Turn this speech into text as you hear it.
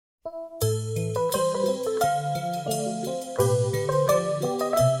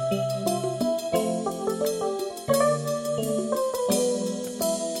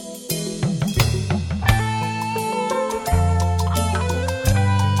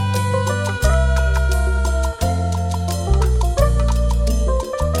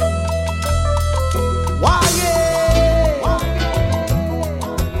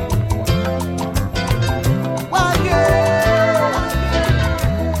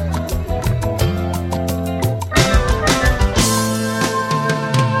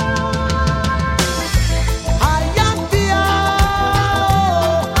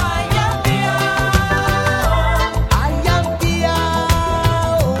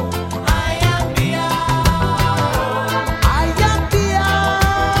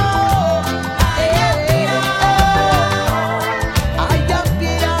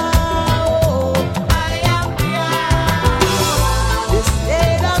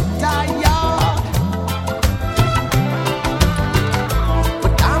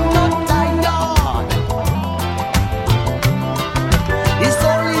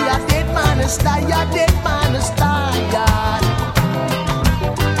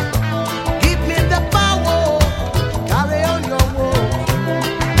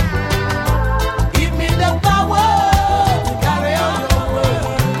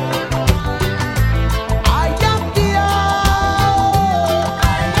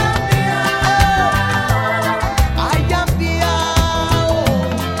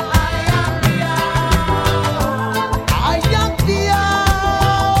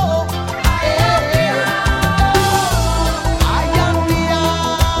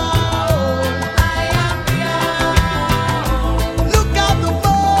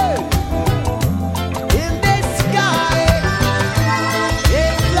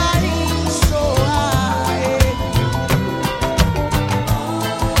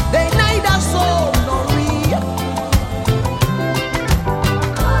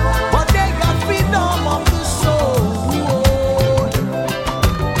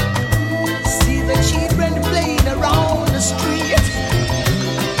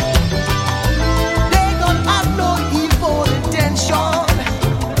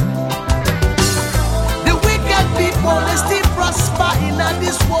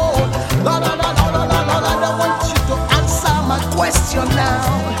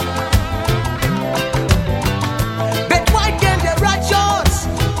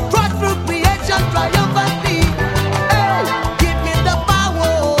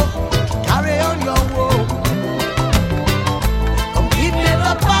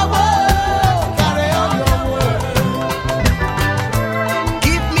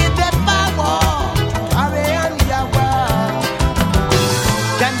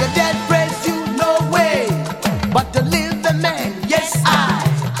But the living man, yes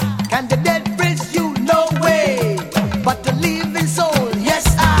I am the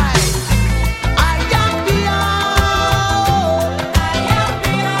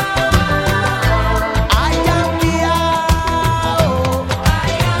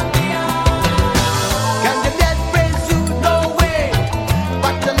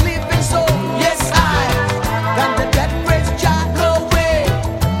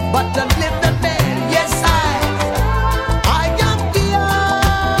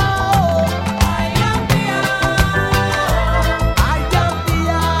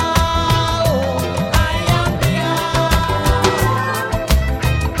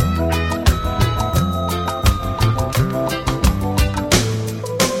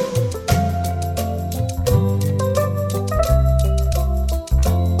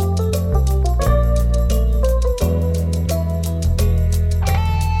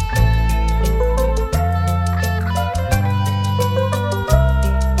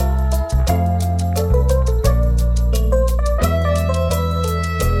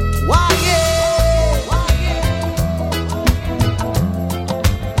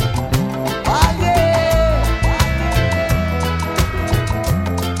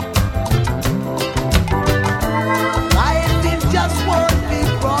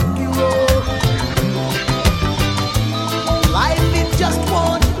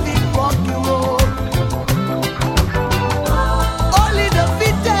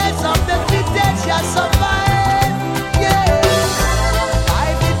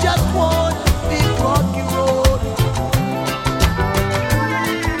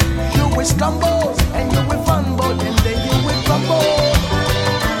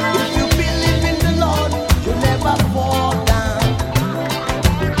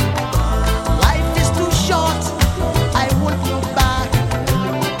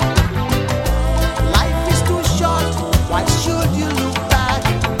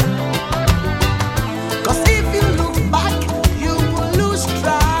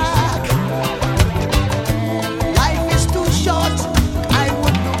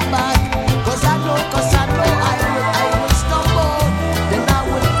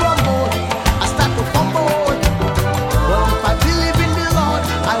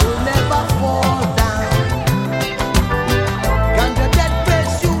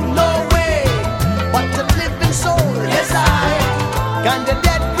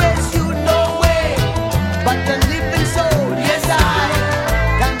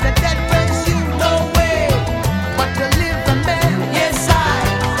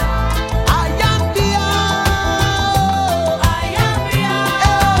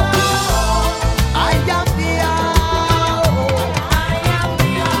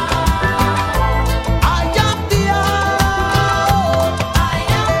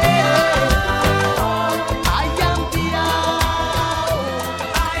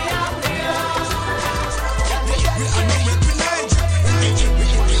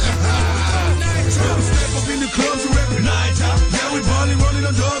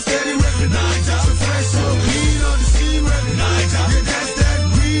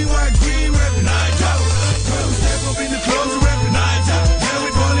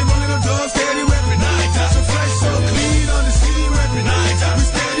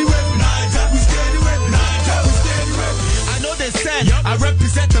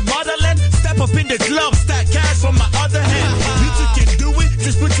the club, stack cash from my other hand. Music can do it,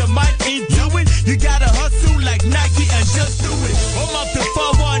 just put your mind into it. You gotta hustle like Nike and just do it. Home up to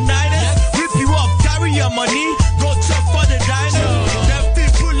 419ers, rip you up, carry your money, go chop for the diner. Them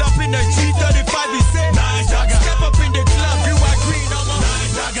feet pull up in the G35, he said, step up in the club, you are green,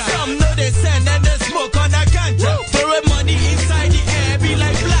 some know they send and they smoke on a ganja. Throw money inside the air, be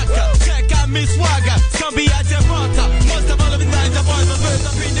like blacker. Check out Miss Swagger, some be at your water. Most of all of the times the boys are birds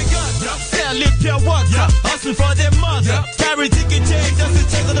up in the gutter. Selling pure water, hustling for their mother. Carry ticket change just to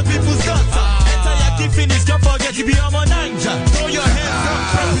check on the people's gutter. Enter your key finish, don't forget to be on my ninja. Throw your hands up,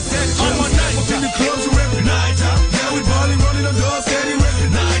 represent on my ninja. In the clubs we reppin' Ninja. Yeah, we ballin', rollin' on doors, steady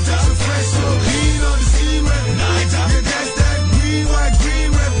reppin' Ninja. So fresh, so clean on the scene reppin' Ninja. Yeah, that's that green, white, green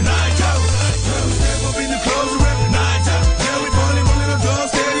reppin' Ninja. Yeah, we step up in the clubs we reppin' Ninja. Yeah, we ballin', rollin' on doors,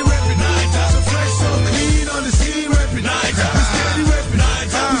 steady reppin' Ninja. So fresh, so clean on the scene reppin' Ninja. We steady reppin'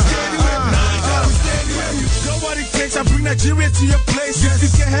 Ninja. We steady reppin' Ninja. We steady reppin'. Know what it takes, I bring Nigeria to your place. Yes. If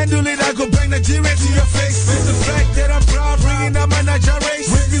you can handle it, I go bang Nigeria to your face. It's the fact that I'm proud, bringing out my Niger race.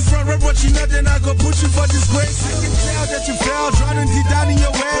 When you front rep what you know, then I go put you for disgrace. I can tell that you fell, drowning deep down in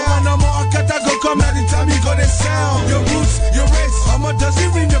your well. When no more Akata go come out the time you go they sound. Your roots, your race, does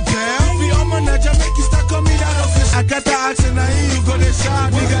it ring the bell? Be on my Niger, make you start coming out of this. Akata action, I hear you go they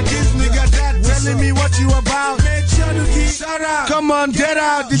shout. Nigga this, nigga that, telling me what you about. Make sure to keep shout out. Come on, get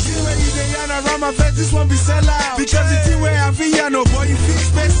out. The thing where you dey yarn around my face, this one be sell out. Because the thing where I feel no boy, you feel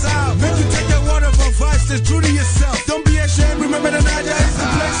space out. Make you take that word of advice, that's true to yourself. Don't be ashamed, remember that Niger is the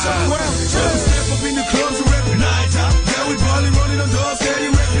place so well. Step up in the clubs, we reppin' Niger. Yeah, we ballin', rollin' on doors,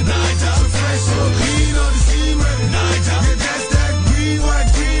 steady reppin' Niger. So fresh, so clean on the scene reppin' Niger. Yeah, that's that green, white,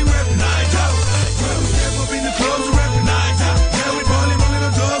 green reppin' Niger. Yeah, we step up in the clubs, we reppin' Niger. Yeah, we ballin', rollin'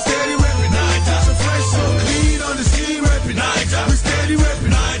 on doors, steady reppin' Niger. So fresh, so clean on the scene reppin' Niger. We steady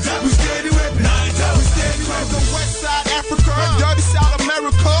reppin' Niger. We steady reppin' Niger. We steady reppin' the West Side Africa, dirty South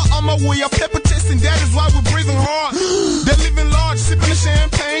America. On my way up pepper testing, that is why we're breathing hard. They're living large, sipping the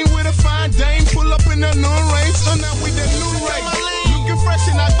champagne with a fine dame. Pull up in that new range, so now we that new range. Looking fresh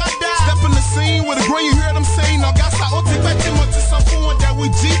and I step in the scene with a grin, you hear them saying, no, gas I take back too much to some phone that we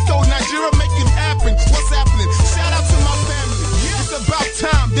G-code. Nigeria make it happen. What's happening? Shout out to my family. It's about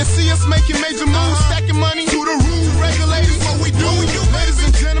time. They see us making major moves, stacking money to the roof. Regulators, what we do. Ladies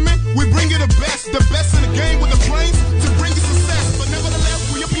and gentlemen, we bring you the best in the game with the brains to bring you success. But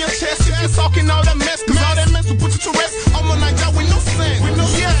nevertheless, we up in your chest if you're talking all that mess, cause all that mess will put you to rest. I'm on Niger with no sand, with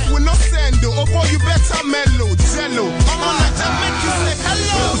no sandal. Oh boy, you better mellow, jello. I'm on Niger, make you say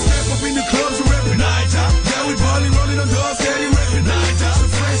hello. Step up in the clubs, we reppin' Niger. Yeah, we ballin', rollin' on doors, steady reppin' Niger. So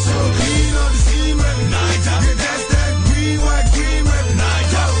fresh, so clean on the scene reppin' Niger. Yeah, that's that green, white, green reppin'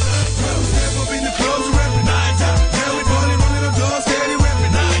 Niger. Yeah, we step up in the clubs, we reppin'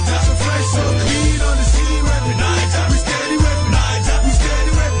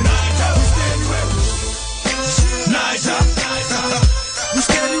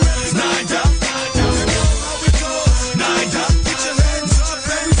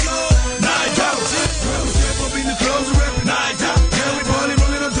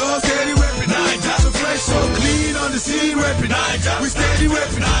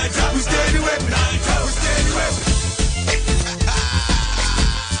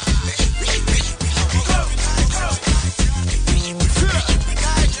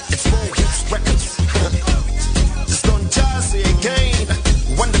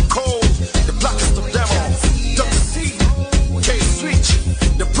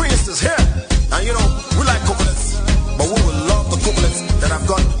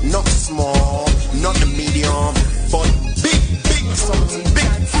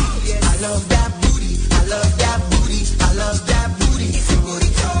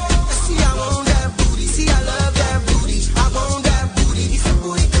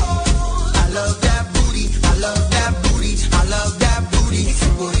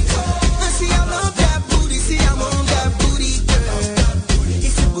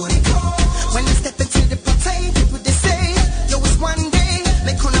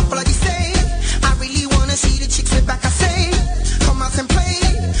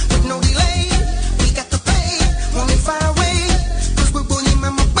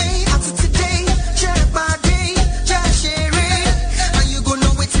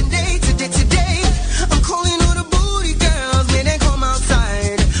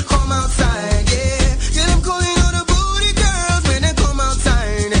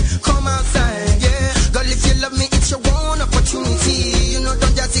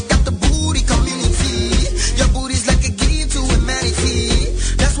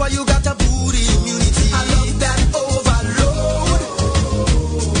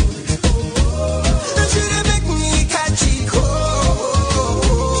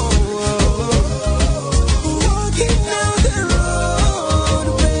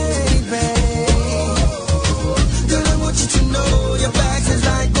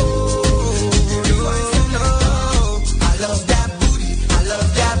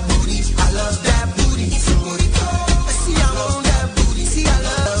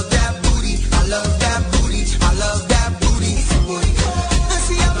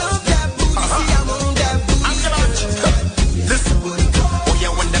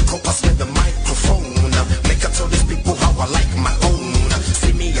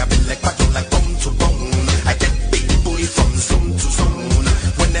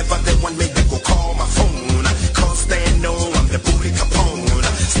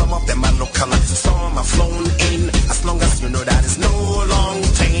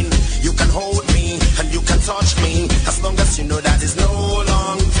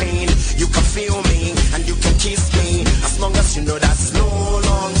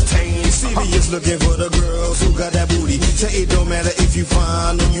 looking for the girls who got that booty. Say it don't matter if you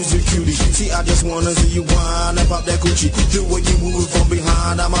fine or you so cutie. See, I just wanna see you whine and pop that Gucci. Do what you moving from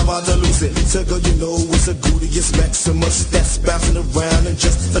behind, I'm about to lose it. So girl, you know it's a goodie, it's Maximus. That's bouncing around and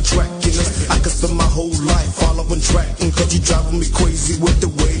just attracting us. I could spend my whole life following tracking, cause you driving me crazy with the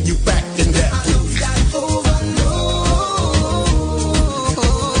way you back in that booty.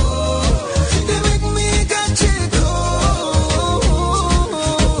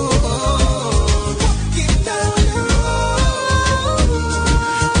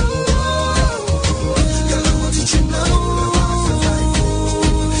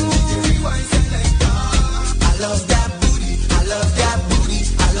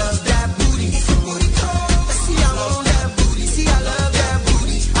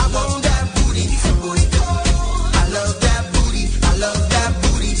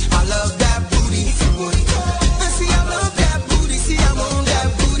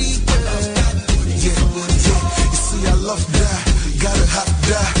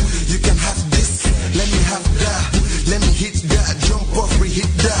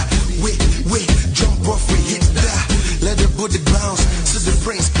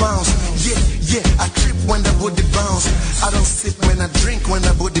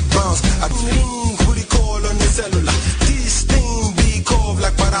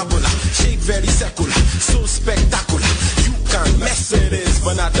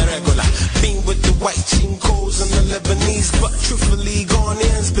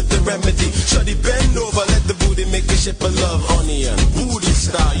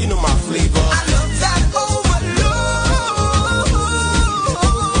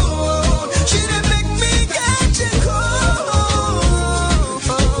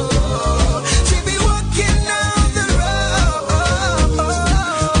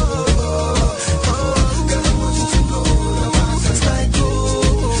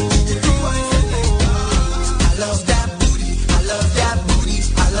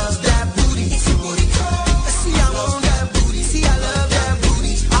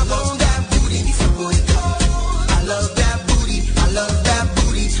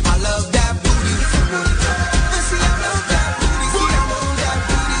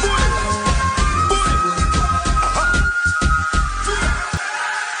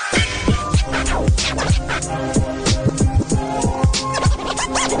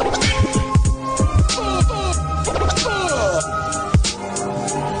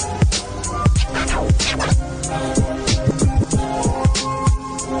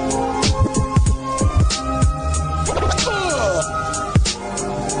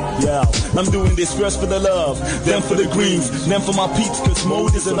 I'm doing this first for the love, then for the greens, then for my peeps, cause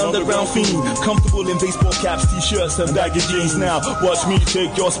mode is an underground fiend. Comfortable in baseball caps, t-shirts and baggy jeans. Now watch me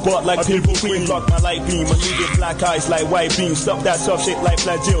take your spot like Pimple Queen. Block my light beam, I leave it black eyes like white beam. Stop that soft shit like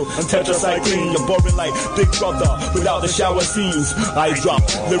Flagyl and tetracycline. You're boring like Big Brother without the shower scenes. I drop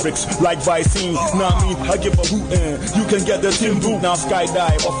lyrics like Vicine. Now me, I give a hoot and you can get the tin boot. Now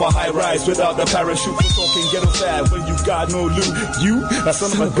skydive off a high rise without the parachute. We're talking ghetto fad when you got no loot. You, that son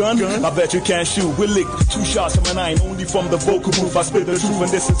of a gun, I bet you can't shoot. We lick 2 shots from a 9, only from the vocal booth. I spit the truth and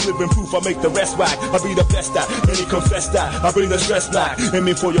this is living proof. I make the rest whack, I be the best at. Many confess that, I bring the stress back.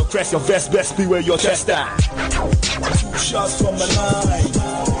 Aiming for your crest, your vest best be where your chest at. 2 shots from a 9,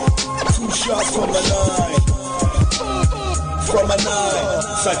 2 shots from a 9. From a 9,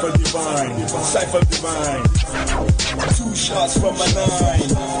 Cypher Divine, Cypher Divine. 2 shots from a 9,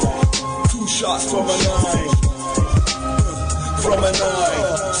 2 shots from a 9. From a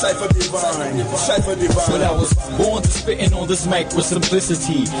 9, Cypher Divine, Cypher Divine. But I was born to spitting on this mic with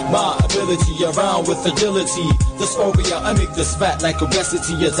simplicity. My ability around with agility. Dysphoria, I make this fat like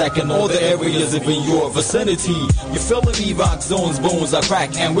obesity, attacking all the areas in your vicinity. You feel me? Rock zones, bones are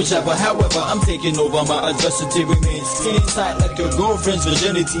crack, and whichever, however, I'm taking over. My adversity remains skin tight like your girlfriend's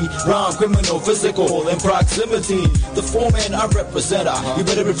virginity. Wrong, criminal, physical, in proximity. The foreman I represent, you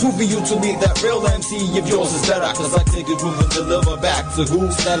better be proving you to be that real MC if yours is better. Cause I take it moving to deliver back to who?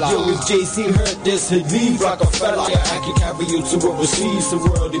 Stella. Yo, if JC heard this, he'd leave Rockefeller. Yeah, I can carry you to overseas, the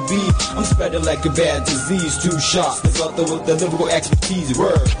world to be. I'm spreading like a bad disease. 2 shots, the author with the lyrical expertise.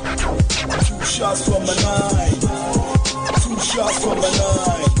 Word. 2 shots from a 9. 2 shots from a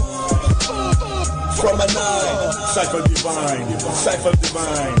 9. From a 9, Cypher Divine, Cypher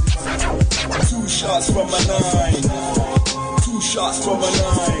Divine. 2 shots from a 9. 2 shots from a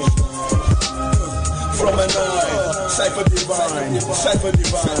 9. From a 9, Cypher Divine, Cypher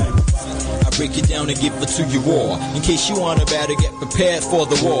Divine. I break it down and give it to you raw. In case you wanna better get prepared for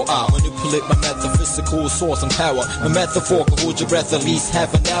the war. I manipulate my metaphysical source and power. My metaphor can hold your breath at least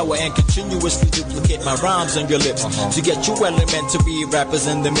half an hour and continuously duplicate my rhymes on your lips to get you elementary rappers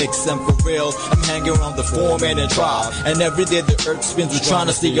in the mix. And for real, I'm hanging around the foreman and tribe, and every day the earth spins, we're trying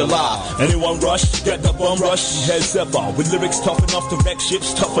to stay alive. Anyone rush? Get the bum rush. Heads ever with lyrics tough enough to wreck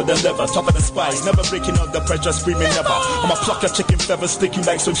ships, tougher than leather, tougher than spice, never breaking under pressure, screaming never. I'ma pluck your chicken feathers, stick you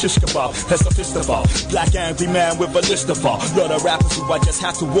like some shish kebab. That's a fist of all. Black angry man with a list of all. Lot of rappers who I just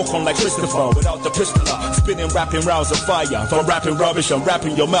have to walk on like Christopher without the pistol. Spinning, rapping rounds of fire. From rapping rubbish, I'm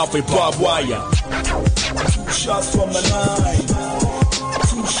rapping your mouth with barbed wire. 2 shots from a 9.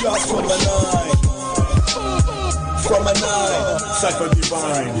 2 shots from a 9. From a 9. Cypher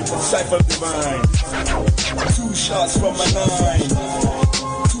divine. Cypher divine. 2 shots from a 9.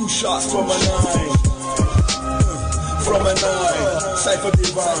 2 shots from a 9. From a 9. Cypher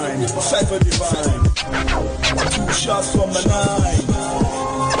divine. Cypher divine. 2 shots from a 9.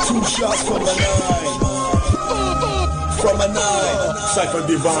 2 shots from a 9. From a 9. Cypher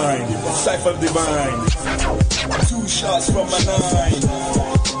divine. Cypher divine. 2 shots from a 9.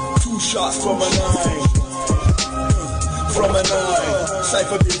 2 shots from a 9. From a 9.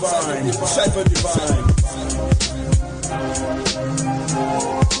 Cypher divine. Cypher divine.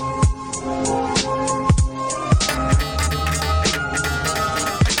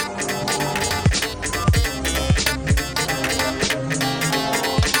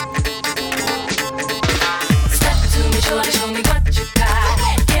 Show me what you got.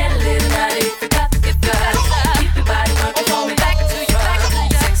 Get a little naughty if you got it fast. Keep your body working for me back to your back.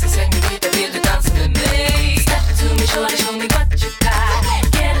 Sexy señorita, feel the dancing with me. Step to me, show me what you got.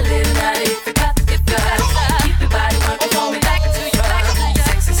 Get a little naughty if you got it fast. Keep your body working for me back to your back.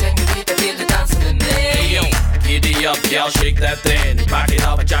 Sexy señorita, feel the dancing with me. Hey yo, giddy up, y'all, shake that thing. Back it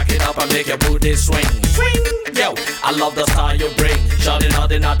up, jack it up, and make your booty swing. Swing. Yo, I love the style you bring. Shouting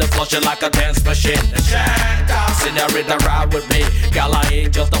out in the flush like a dance machine. Senorita, ride with me. Gal, I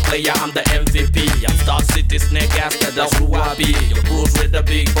ain't just a player, I'm the MVP. I'm Star City Snake Aster, that's who I be. You cruise with the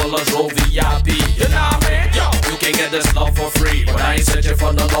big bullets, roll VIP. You know what I mean? Yo, you can get this love for free. But I ain't searching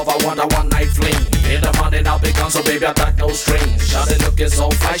for no love, I want a one-night fling. In the morning I'll be gone, so baby I got no strings. Shawty looking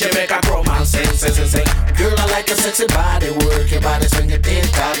so fly, she make a grown man sing, sing, sing, sing. Girl, I like a sexy body work. Your body swing it tick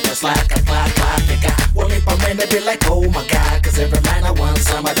tock, just like a clock, clock. You got one me per minute, be like, oh my God. Cause every man I want,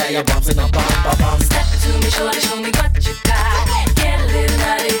 somebody I bumps in a bump, bump, bump. Step to me, show me what you got. Get a little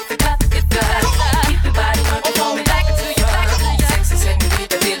naughty if you got it fast. Keep your body working for me back to your back. Sexy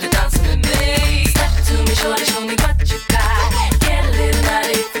señorita, feel the dancing with me. Step to me, show me what you got. Get a little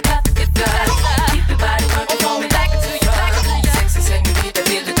naughty if you got it fast. Keep your body working for me back to your back. Sexy señorita,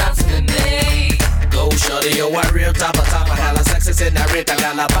 feel the dancing with me. Go shorty, you a real topper. Hella sexy señorita,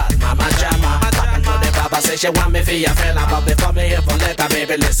 got a bad mama jama. Poppin' for the baba, say she want me for your fella. But before me here for later,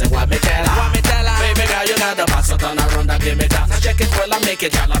 baby, listen what me tell her. Baby girl, you got the box, so turn around and give me that. Now check it well, I make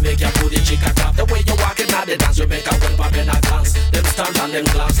it, y'all, I make your booty chica clap. The way you walk it, now the dance, you make a whip up in a dance. Them stand and them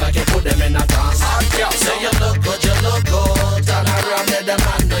glance like you put them in a trance. Hot girl, say you look good, you look good. Turn around, let the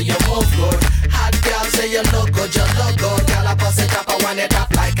man know you move good. Hot girl, say you look good, you look good. Girl, I bust it up, I want it up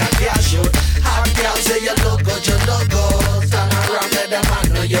like a gear shoot. Hot girl, say you look good, you look good. Turn around, let the man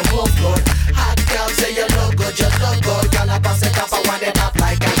know you move good. Hot girl, say you look good, you look good. Girl, I bust it up, I want it up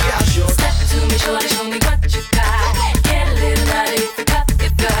like a gear shoot. Step to me, show me what you got. Get a little naughty if you got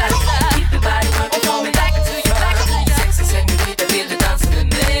it fast. Keep your body working for me back to your back. Sexy señorita, feel the dancing with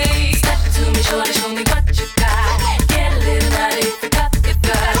me. Step to me, show me what you got. Get a little naughty if you got it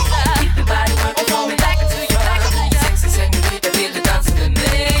fast. Keep your body working for me back to your back. Sexy señorita, feel the dancing with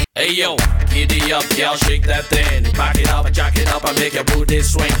me. Hey yo, giddy up, y'all, shake that thing. Back it up, jack it up, and make your booty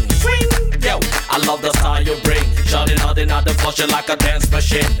swing. Swing. Yo, I love the style you bring. Shouting out in the flush like a dance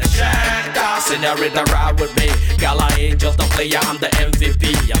machine. Senorita, ride with me. Gal, I ain't just a player, I'm the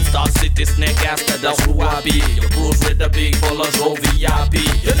MVP. I'm Star City Snake Aster, that's who I be. You cruise with the big bullets, roll VIP.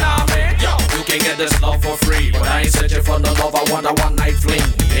 You know what I mean? Yo, you can get this love for free. But I ain't searching for no love, I want a one-night fling.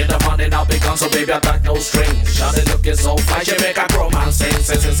 In the morning I'll be gone, so baby I got no strings. Shawty looking so fly, she make a grown man sing,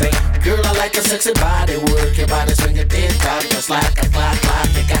 sing, sing, sing. Girl, I like a sexy body work. Your body swing it tick tock, just like a clock, clock.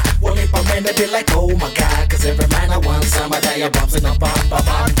 You got one me per minute, be like, oh my God. Cause every man I want, somebody I bumps in a bump, bump,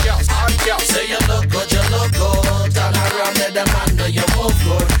 bump. Hot girl, say you look good, you look good. Turn around, let the man know you move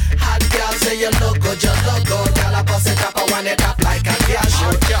good. Hot girl, say you look good, you look good. Girl, I bust it up, I want it up like a gear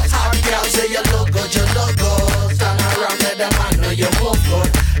shoot. Hot girl, say you look good, you look good. Turn around, let the man know you move good.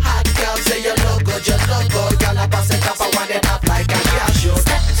 Hot girl, say you look good, you look good. Girl, I bust it up, I want it up like a gear shoot.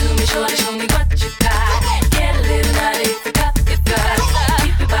 Step to me, show me what you got. Get a little naughty if you got it fast.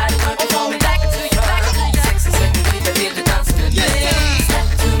 Keep your body working for me back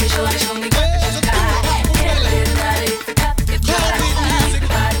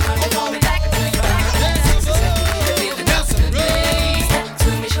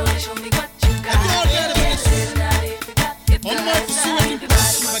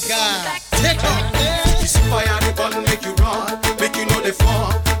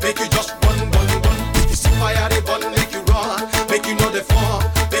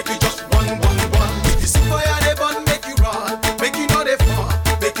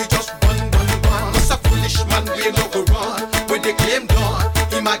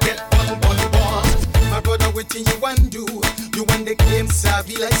get one. My brother, waiting you want do. You want the claim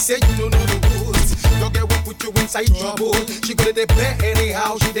savvy like say you don't know the rules. Your girl will put you inside trouble. She go to the bed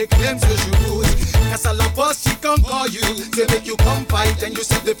anyhow, she they claim say she rude. Cause a la boss, she come call you. Say make you come fight and you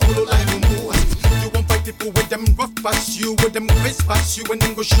say they follow like a move. You won't fight people with them rough past you, with them crisp past you, and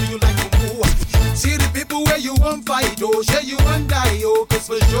then go show you like a move. See the people where you won't fight, oh, say you won't die, oh, cause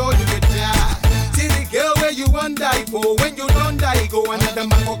for sure you could die. See the girl where you won't die for, when you don't die, go another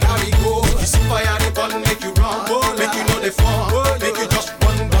man go carry go. You see fire the gun, make you run, make you know the fun, make you just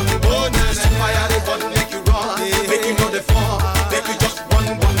run. You see fire the gun, make you run, make you know the fun, make you just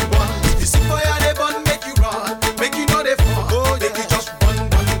run. You see fire the gun, make you run, make you know the fun, make you just run.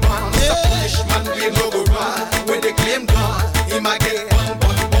 It's a foolish man, we no go run, when they claim gun, he might get one.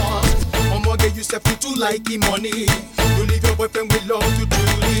 You say you too like him money. You leave your boyfriend with love to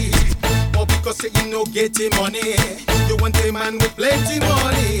truly. Or because say you no get him money. You want a man with plenty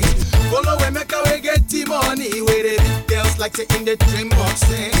money. Follow and make a way get him money. Where the big girls like say in the dream box.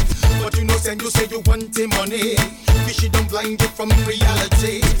 But you know send you say you want him money. Fishy don't blind you from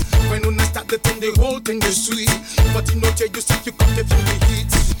reality. When you start the thing, the whole thing is sweet. But you know tell you say you come to feel the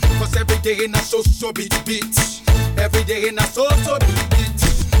heat. Cause every day in a so beat. Every day in a so beat.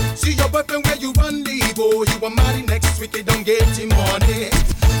 See your boyfriend where you run leave, oh, you want marry next week, he don't get him money.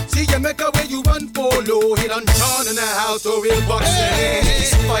 See your maker where you run follow, he done turn in the house, so real boxing.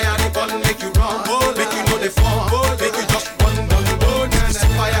 This fire the gun make you run, make you know the fun, make you just run. This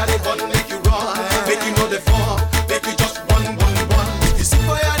fire the gun make you run, make you know the fun, make you just run. This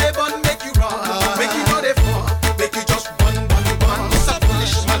fire the gun make you run, make you know the fun, make you just run. It's a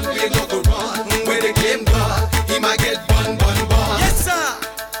foolish man, we no go run, where they claim God, he might get one. Yes sir.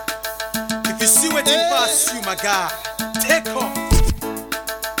 You see what they pass you, my guy. Take off.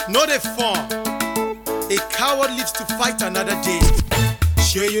 Not a fun. A coward lives to fight another day.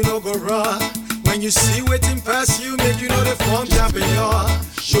 Sure you no go run. When you see waiting past you, make you know the form champion.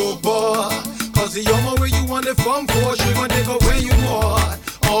 Show boy. Cause the young where you want the form for, she gonna take away you more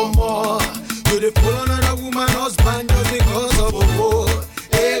or more. You the pull another woman husband just because of a war.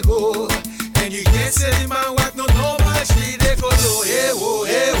 Ego. And you can't say the man wife no man, she they go low. Hey wo,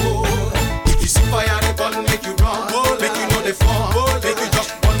 hey wo. You see fire the gun make you run, make you know the fun, make you just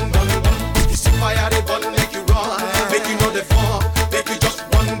run. You see fire the gun make you run, make you know the fun, make you just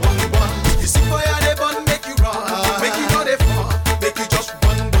run. You see fire the gun make you run, make you know the fun, make you just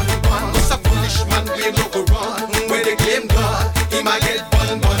run. It's a foolish man we no go run, where they claim God, he might get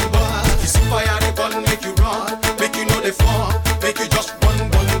one. You see fire the gun make you run, make you know the fun, make you just run.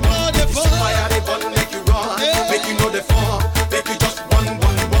 You see fire the gun make you run, make you know the fun, make you just run.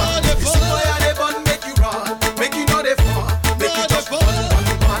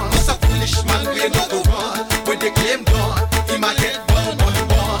 They claim God, he might get one.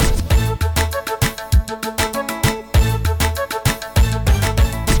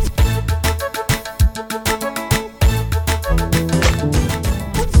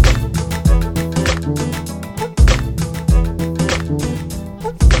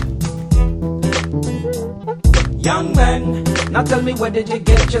 Young man, now tell me where did you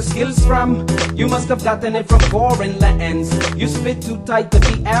get your skills from? You must have gotten it from foreign lands. You spit too tight to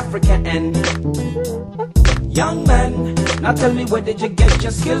be African. Young man, now tell me where did you get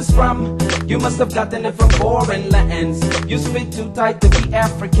your skills from? You must have gotten it from foreign lands. You spit too tight to be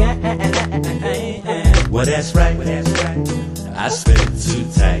African. Well that's right, I spit too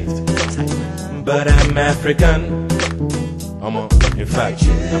tight, but I'm African. In fact,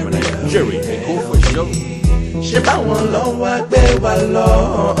 I'm a Nigerian. Cool for sure.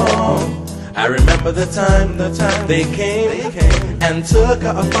 I remember the time they came and took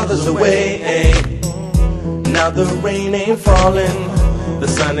our fathers away. Now the rain ain't falling, the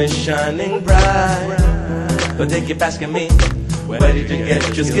sun is shining bright, but they keep asking me, where did you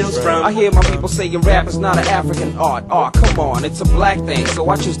get your skills from? I hear my people saying rap is not an African art. Oh, come on, it's a black thing, so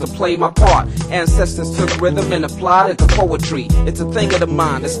I choose to play my part. Ancestors took rhythm and applied it to poetry. It's a thing of the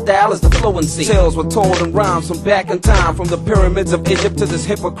mind, the style is the fluency. Tales were told in rhymes from back in time, from the pyramids of Egypt to this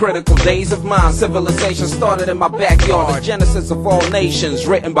hypocritical days of mine. Civilization started in my backyard, the genesis of all nations,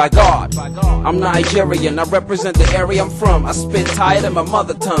 written by God. I'm Nigerian, I represent the area I'm from. I spit tight in my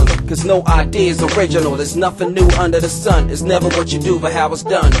mother tongue, cause no idea is original. There's nothing new under the sun. It's never what you do, but how it's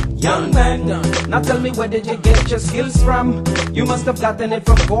done. Young man, now tell me where did you get your skills from? You must have gotten it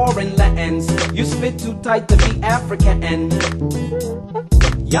from foreign lands. You spit too tight to be African.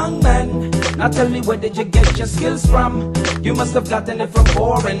 Young man, now tell me where did you get your skills from? You must have gotten it from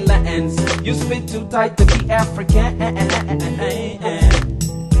foreign lands. You spit too tight to be African.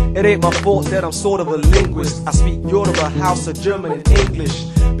 It ain't my fault that I'm sort of a linguist. I speak Yoruba, Hausa, German, and English.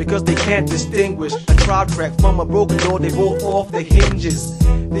 because they can't distinguish a tribe track from a broken door. They both off the hinges.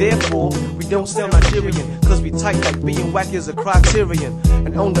 Therefore, we don't sell Nigerian, cause we tight like being whack is a criterion.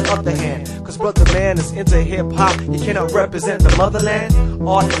 And on the other hand, cause brother man is into hip-hop, you cannot represent the motherland.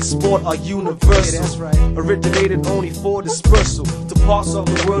 Art and sport are universal, yeah, that's right. Originated only for dispersal to parts of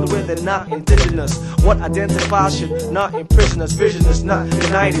the world where they're not indigenous. What identifies should not imprison us. Vision is not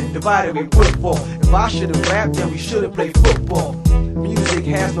united, divided we put for. If I shouldn't rap, then we shouldn't play football. Music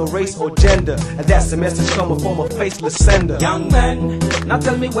has no race or gender, and that's the message coming from a faceless sender. Young man, now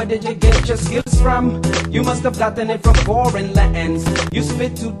tell me, where did you get your skills from? You must have gotten it from foreign lands. You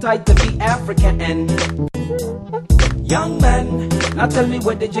spit too tight to be African. Young man, now tell me,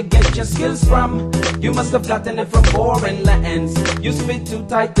 where did you get your skills from? You must have gotten it from foreign lands. You spit too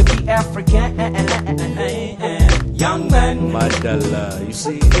tight to be African. Young man, Madala, you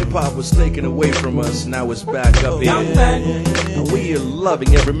see, hip-hop was taken away from us, now it's back up here. Young man, and we are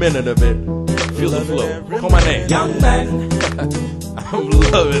loving every minute of it. Feel the flow. Call my name. Young man, I'm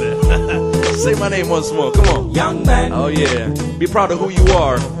loving it. Say my name once more, come on. Young man. Oh yeah, be proud of who you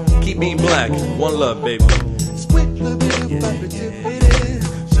are. Keep being black. One love, baby.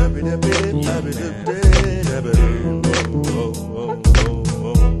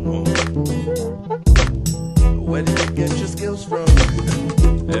 Where did you get your skills from?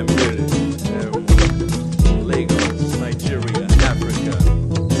 Lagos, Nigeria, Africa.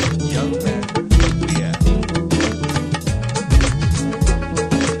 Young man, yeah.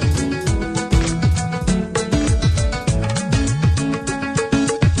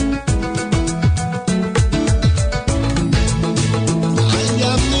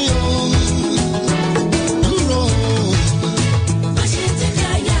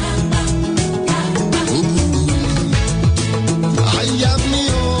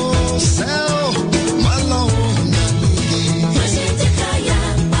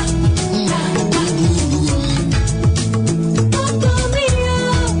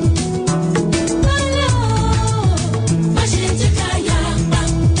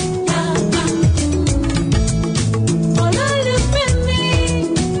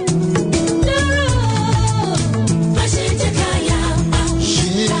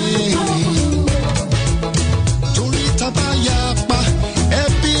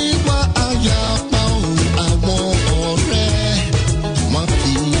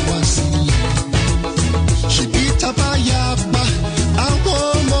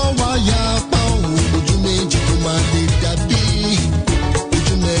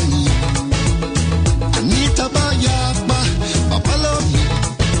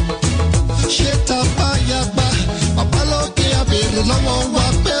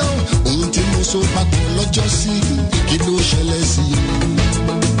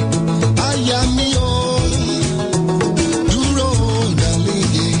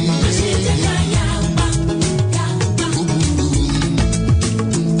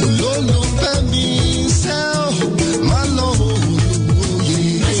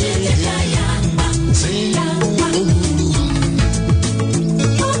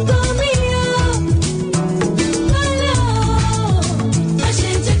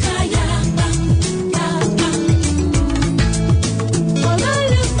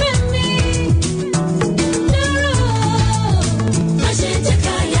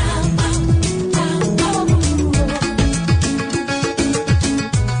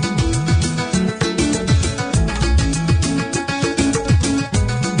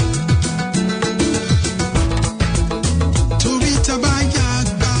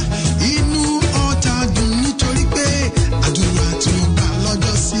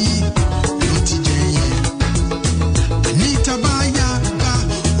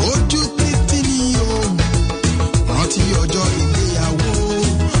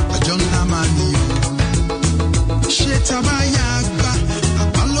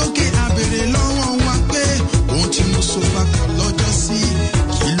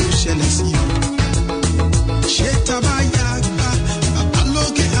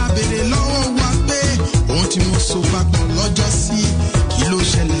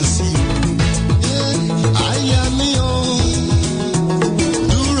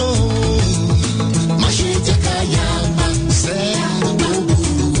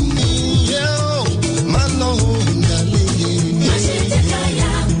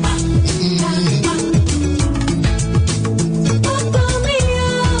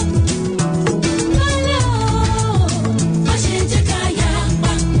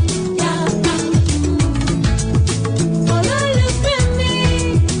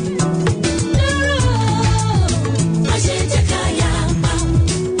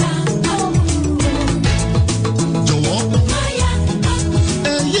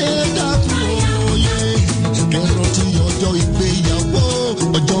 ọjọ́ ìgbéyàwó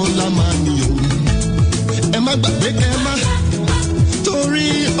ọjọ́ ńlá máa ní o. Ẹ má gbàgbé ẹ má torí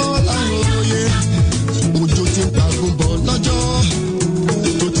ọ̀la òye òjò ti ń pagún bọ̀ lọ́jọ́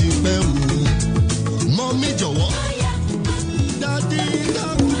tó ti pẹ́ wò. Mọ́ mi jọ̀wọ́ dádì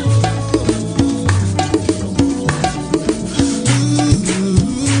dáhùn.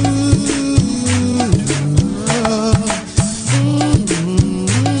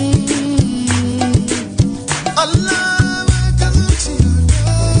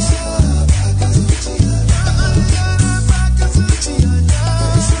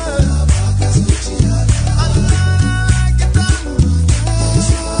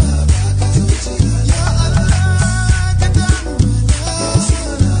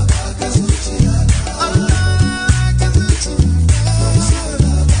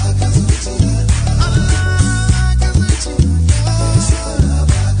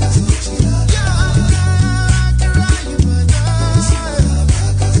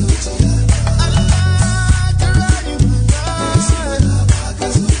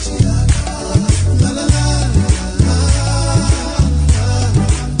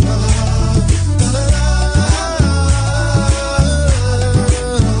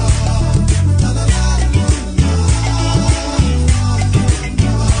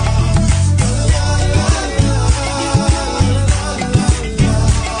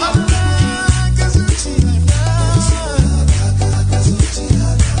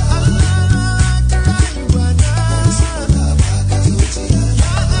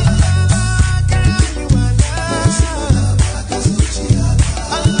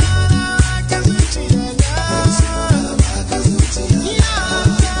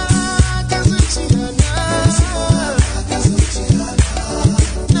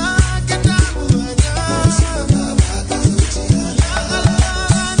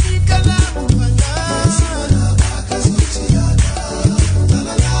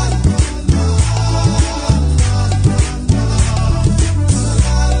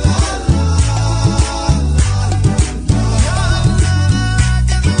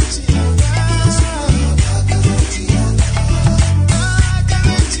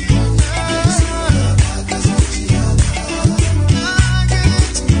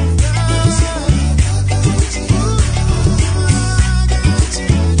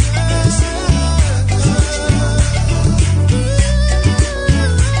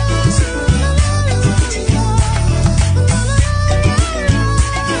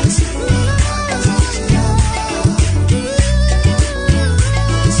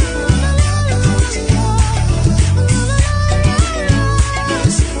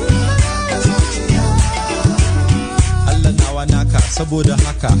 saboda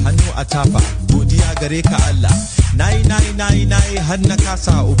haka hannu a tafa godiya gare ka Allah. nayi har na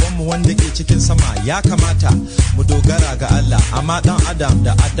kasa ubanmu wanda ke cikin sama ya kamata mu dogara ga Allah, amma dan adam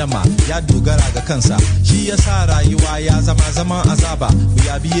da adama ya dogara ga kansa, shi yasa rayuwa ya zama zaman azaba. Mu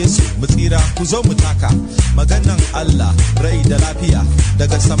yabi Yesu mu tsira, ku zo mu taka maganan Allah, rai da lafiya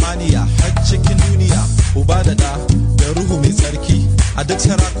daga samaniya har cikin duniya, uba da da ruhu mai tsarki a duk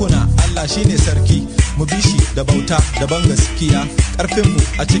sarakuna. Allah shine sarki, mu bi shi da bauta da ban gaskiya, karfinmu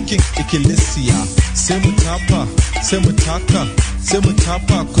a cikin ikkilisiya. Sai mu tafa, sai mu taka, sai mu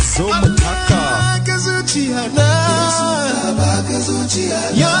tafa, ku zo mu taka. Baka zuciya na, baka zuciya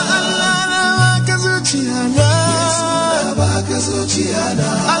na, ya Allah na baka zuciya na, baka zuciya na,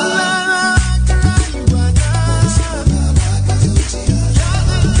 Allah na.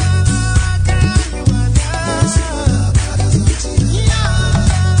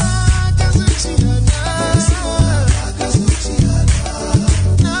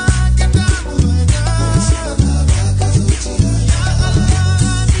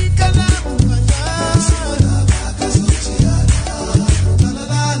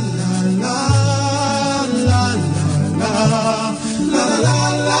 La la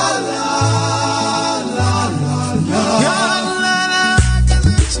la la.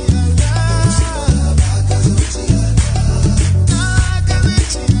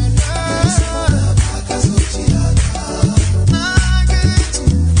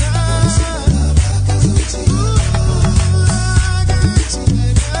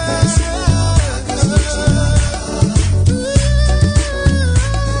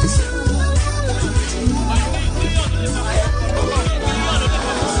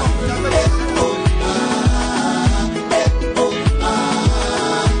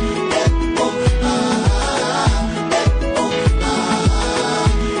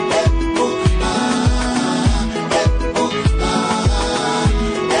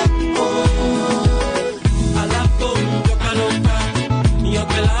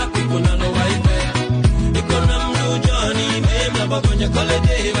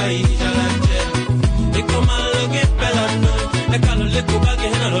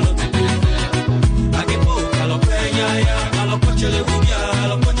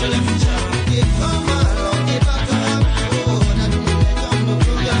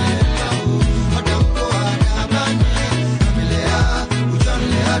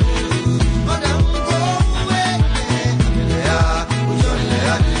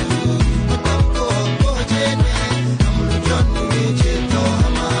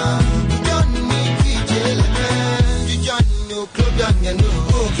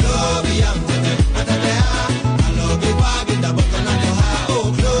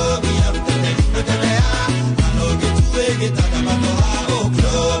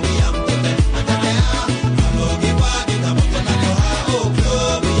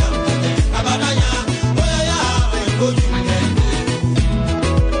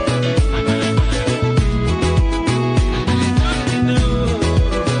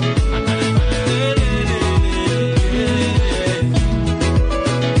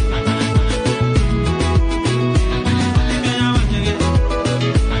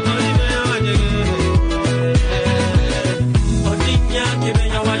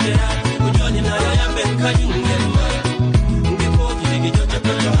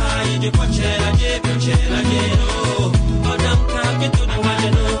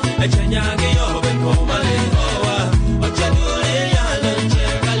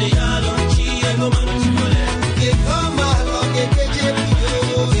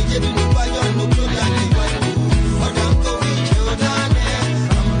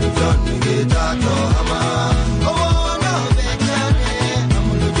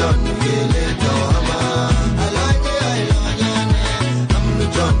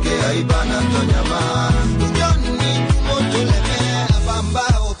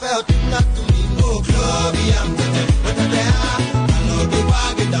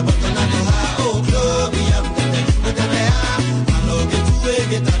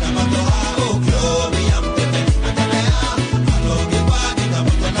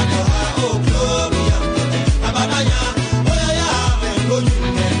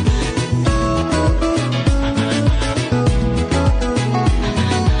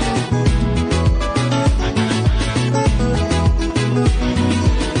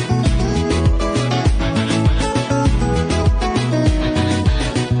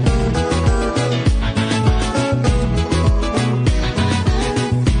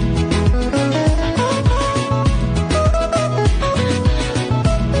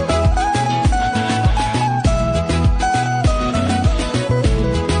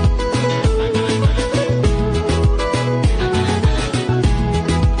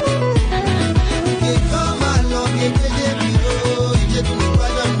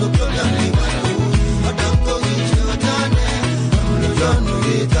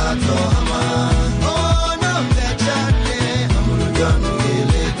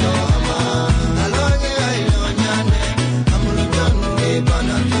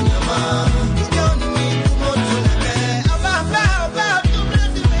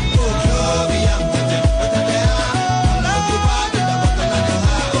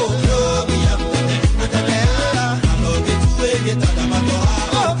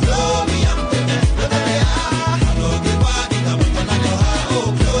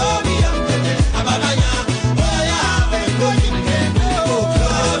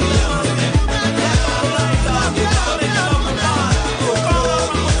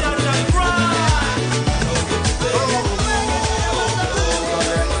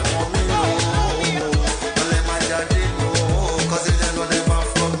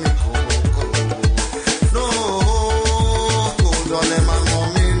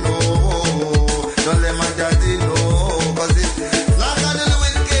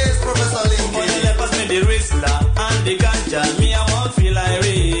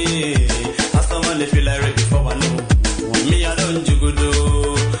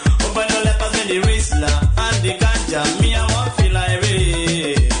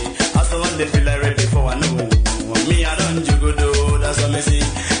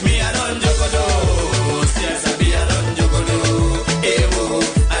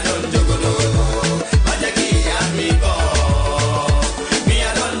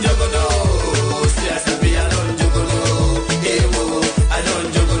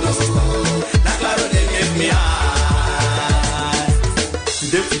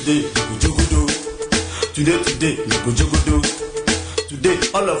 Today, we go jogodo. Today,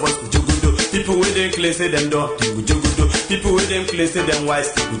 all of us go jogodo. People with them claim say them don't, they go jogodo. People with them claim say them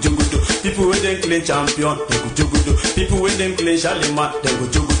wise, they go jogodo. People with them claim champion, they go jogodo. People with them claim Charlemagne, they go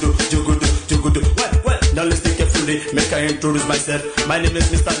jogodo. Well, now let's take carefully. Make I introduce myself. My name is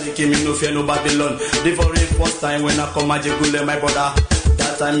Mr. Nicky, me no fear no Babylon. The very first time when I come at Jegule, my brother.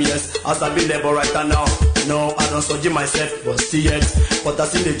 That time, yes, as I be labor right now. No, I don't surgery myself, but see it. But I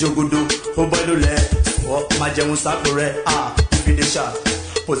see the jogodo, oh boy, do let. Oh, my Jemu Sakure, if you the shot,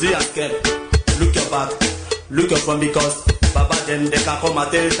 position scared. Look your back, look your front because Baba them they can come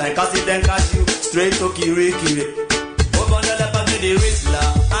at any time. Cause if them catch you, straight to Kiri. Oh, but the leper be the Rizla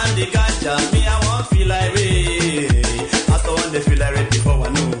and the ganja. Me, I won't feel like rain. I saw one they feel like rain before I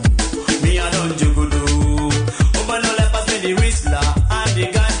know. Me, I don't jogodo. Oh, but the leper be the Rizla and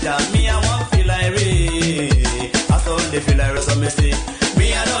the ganja. Me, I won't feel like rain. I saw one they feel like rain. So me say,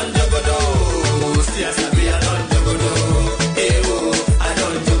 me, I don't jogodo. Yes, I be a don't jogodo. I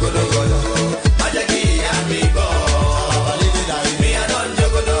don't jogodo. Majaki amigo. Me I don't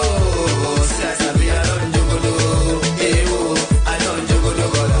jogodo. Yes, I be a don't jogodo. I don't jogodo.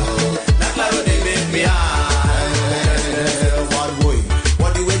 Na claro they make me high. What boy?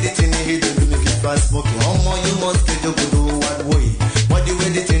 What the way the thing he do make it fast smoking? How more you must get jogodo? What boy? What the way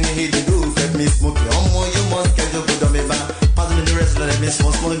the thing he do get me smoking? How more you must get jogodo? Me back. Pass me the rest, let me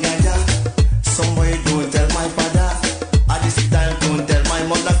smoke ganja. Somebody don't tell my father. At this time don't tell my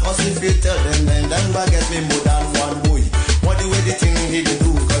mother. Cause if you tell them then get me more than one boy. What the way the thing he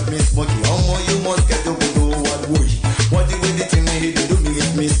do got me smoky. How more you must get to do what boy. What the way the thing he do me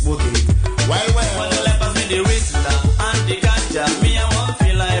get me smoky.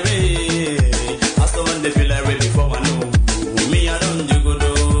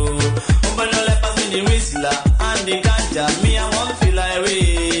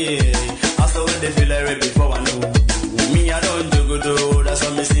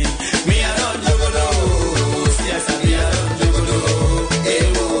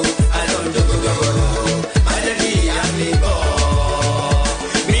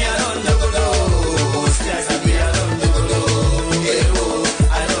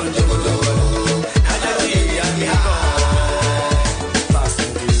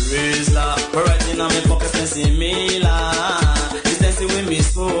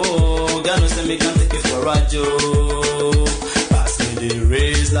 Joe. Pass me the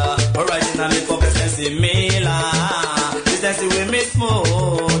razor. Originally for expensive Mila. Business with me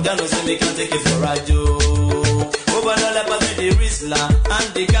smooth. Don't know say me can take it for a Joe. Over the lap pass me the Rizla and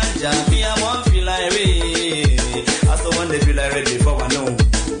the ganja. Me I want feel like rain. I saw one they feel like rain before I know.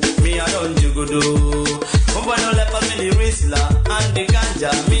 Me I don't do good. Over the lap pass me the Rizla and the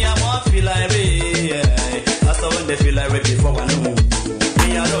ganja. Me I want feel like rain. I saw one they feel like rain before I know.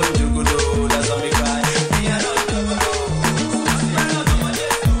 Me I don't do good. That's how me cry. Me I don't do good.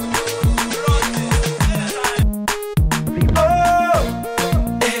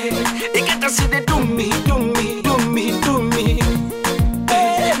 You get to see they do me.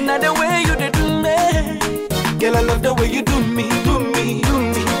 Now the way you they do me, girl, I love the way you do me.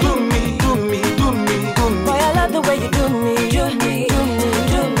 Boy, I love the way you do me.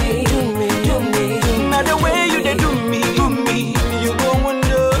 Now the way you they do me.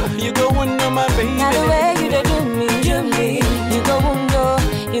 You go wonder, my baby. Now the way you they do me. You go wonder.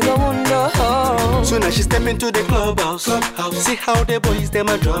 So now she step into the clubhouse. See how the boys them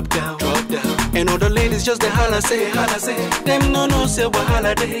a drop down. And all the ladies just the holla say. Them no say what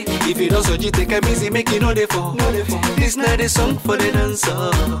holiday. If you don't so you take a easy, make it no they fall. This night is song for the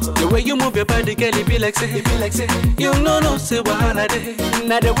dancer. The way you move your body, girl, it be like say. You no say what holiday.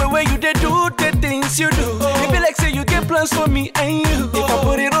 Now the way you they do the things you do. It be like say you get plans for me and you. If I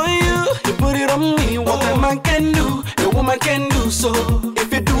put it on you, you put it on me. What a man can do, a woman can do. So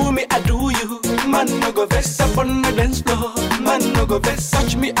if you do me, I do you. Man no go vex up on the dance floor. Man no go vex,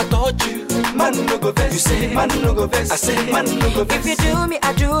 touch me, I touch you. Man no go vex, you say. Man no go vex, I say. Man no go vex. If you do me,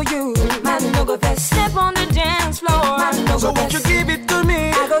 I do you. Man no go vex. Step on the dance floor. Man no so go vex. won't you give it to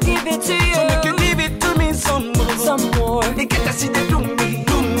me? I go give it to you. So make you give it to me some more. You get to see they do me.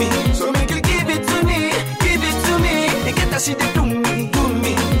 So make you give it to me. You get to see they do me.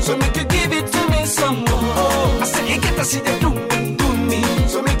 So make you give it to me some more. I say you get to see they do me.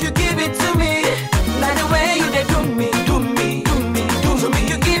 So make you give it to me. Now the way you they do me. So make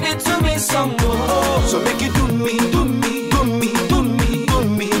you give it to me some more. So make you do me.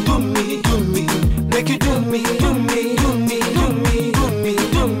 Make you do me.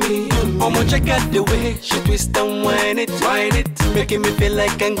 I'ma check out the way she twist and whine it, making me feel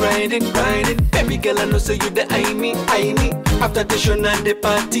like I'm grinding. Baby girl, I know say you the I me. After the show and the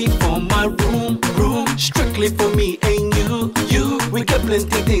party for my room, strictly for me and you. We got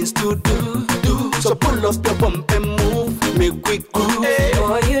plenty things to do. So pull up your bump and move, make we groove.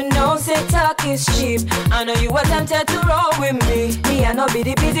 Boy, you know say talk is cheap. I know you were tempted to roll with me. Me, I know be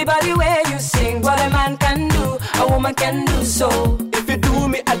the busy body where you sing. What a man can do, a woman can do. So if you do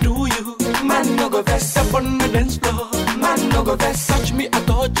me, I do you. Man no go vex up on the dance floor. Man no go vex, touch me, I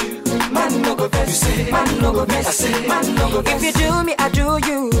touch you. Man no go vex, you say. Man no go vex, I say. Man no go vex. if you do me, I do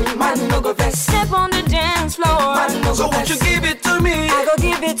you. Man no go vex. Step on the dance floor. Man no go vex. So won't you give it to me? I go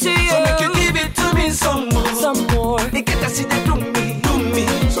give it to you. So make you give it to me some more. You get to see they do me.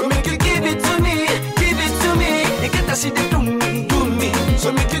 So make you give it to me. You get to see they do me.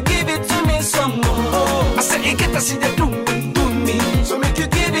 So make you give it to me some more. I say you get to see they do me. So make you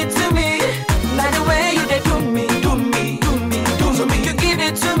give it to me. Now the way you they do me. So make you give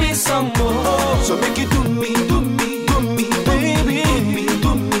it to me some more. So make you do me. Baby,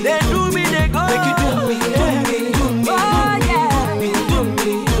 they do me, they go. Make you do me. Oh yeah.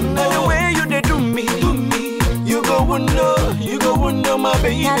 Now the way you they do me. You go wonder, my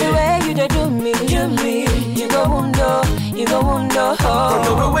baby. Now the way you they do me. You go wonder.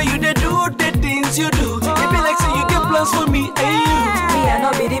 From the way you they do the things you do. It be like say you get plans for me and you. Me, I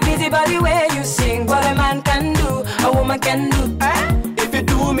know be the busy body where you sing. What a man can do, a woman can do. If you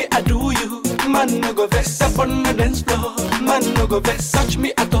do me, I do you. Man no go vex up on the dance floor. Man no go vex, touch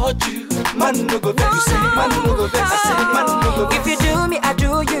me, I touch you. Man no go vex, you say. Man no go vex, I say. Man no go vex. If you do me, I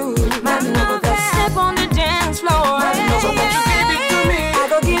do you. Man no go vex. Step on the dance floor. So won't you give it to me? I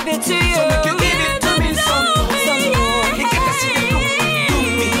go give it to you. So make you give it to me some more. You get to see they do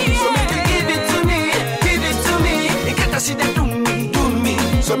me. So make you give it to me. You get to see they do me.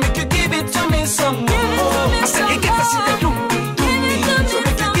 So make you give it to me some more. I said you get to see they do me. So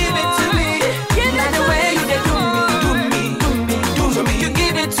make you give it to me. Now the way you they do me. So make you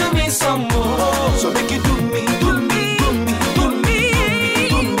give it to me some more. So make you do me. Make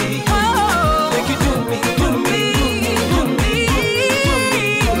you do me.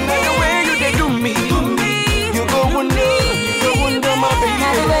 Now the way you they do me. You go wonder, my baby.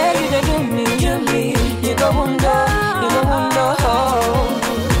 Now the way you they do me. You go wonder.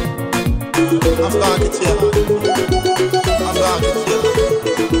 I'm back at you.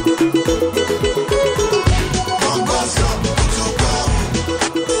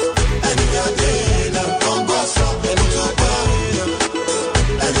 Congo,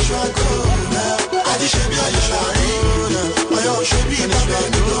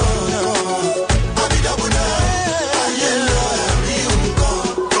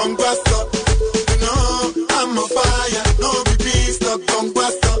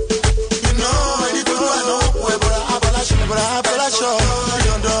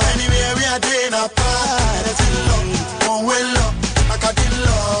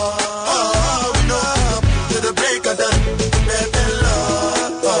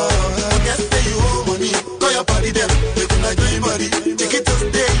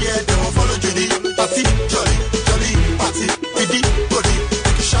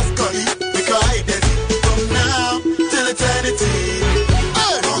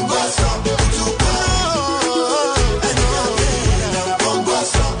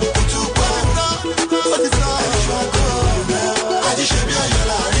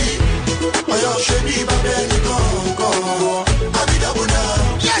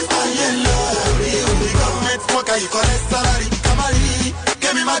 Africa, you collect salary. Kamari,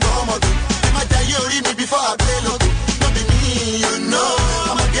 give me my domodo. Give my day, you read me before I play logo. Not be me, you know.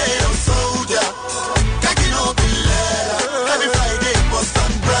 I'm a ghetto soldier. Kicking up in leather. Every Friday, bust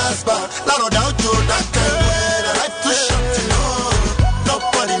and brass bar. Lot of doubt, you that kind of weather. Life too short to know.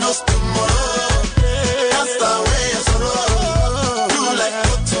 Nobody knows tomorrow. That's the way I sorrow. Do like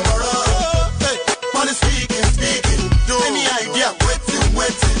no tomorrow. Hey, money speaking. Any idea,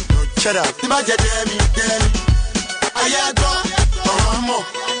 waiting. Shut up. The budget, Demi. I had gone.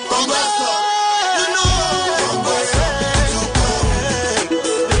 Congrats, you know.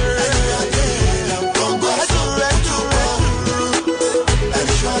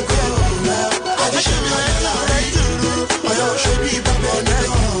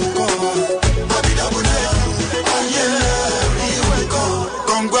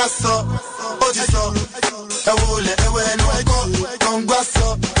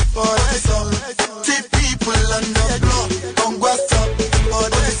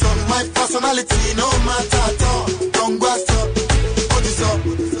 Personality, no matter at all. Congrats up, what is up?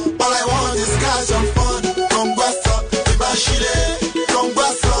 All I want is cash and fun. Congrats up, Ibashile.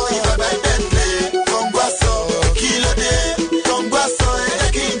 Congrats up, if I buy Bentley. Congrats up, Kilo Day. Congrats up,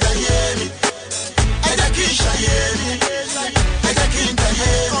 Edakin Dayemi. Edakin Shayemi. Edakin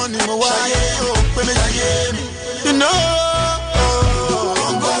Dayemi. Onimo Waye, Peme Dayemi. You know.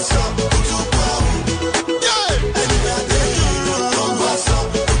 Congrats up,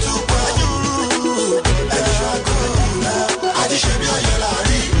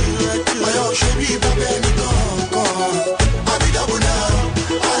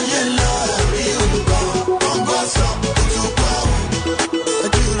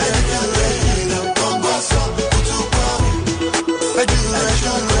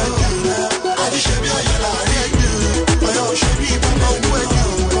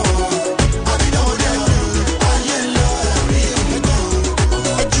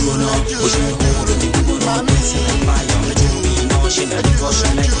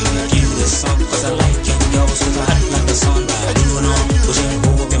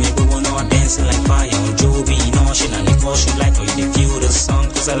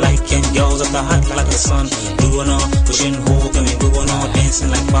 hot like the sun, doing all pushing hope and we going all dancing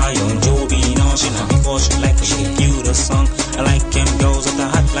like fire. And Joby, she not before she like when she view the song. I like him girls with the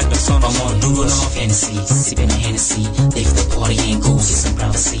hot like the sun. I'm on doing all fantasy, sipping a Hennessy. Leave the party and go see some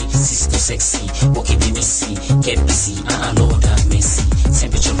privacy. Sister sexy, walking BBC, get busy. Lord have mercy.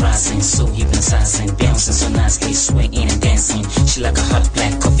 Temperature rising, so hypnotizing, bouncing so nicely, swaying and dancing. She like a hot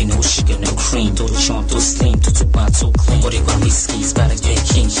black coffee, no sugar, no cream. Todo chomp, todo slim, todo bar, todo clean. Body got whiskey's about to get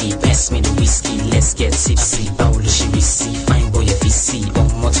kinky. Pass me the whiskey, let's get tipsy. Paula she receive, fine boy FEC. Oh,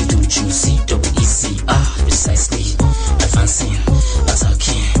 multi do juicy, double easy. Precisely, advancing,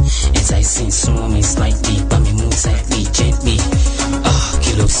 attacking, enticing, swarming slightly, but me move tightly, gently.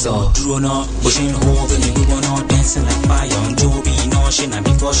 Kilo so, drawn up, pushing home, and we going on dancing like fire. On Joby, she not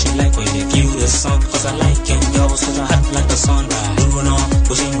because she like when they view the sun. Cause I like him girls, cause I hot like the sun. Drawn up,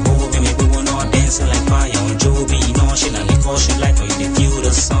 pushing home, and we going on dancing like fire. On Joby, she not because she like when they view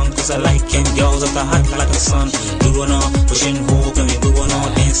the sun. Cause I like him girls, cause I hot like the sun. Drawn up, pushing home, and we going on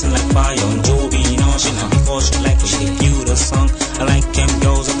dancing like fire. On Joby, she not because she like when they view the sun. I like him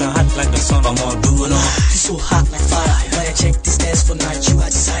girls, cause I hot like the sun. I'm all doing all. You so hot like fire. When I check this dance for night, you I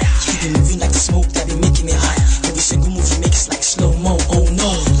desire. You be moving like the smoke that be making me higher. Every single move you make is like slow-mo, oh no.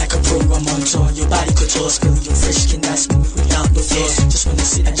 Like a program on tour, your body control. Screw your fresh skin, that's smooth without no flaws. Just wanna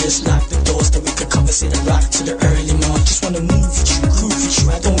sit and just lock the doors. That we could conversate and rock to the early morning. Just wanna move with you, groove with you.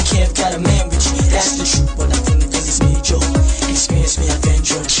 I don't care if got a man with you, that's the truth. But I think that is major. Experience me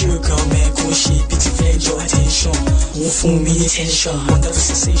adventure. Chill girl, man, go and shit, bitch, invade your attention. Won't fool me attention. Wonderful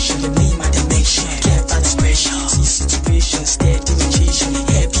sensation, you need my dimension. Can't find this pressure. See situation, steady vacation,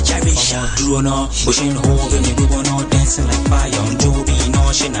 heavy gyration. Drawn up, pushing home, and we going on dancing like fire. On Joby,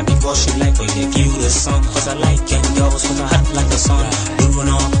 she not because she like when they view the sun. Cause I like it girls, cause I hot like the sun. Drawn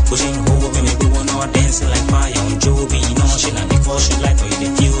up, pushing home, and we going on dancing like fire. On Joby, she not because she like when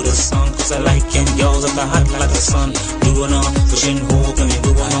they view the sun. Cause I like it girls, cause I hot like the sun. Drawn up, pushing home, and we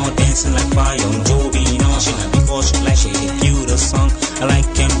going on dancing like fire. On Joby, she not because she like when they view the sun. I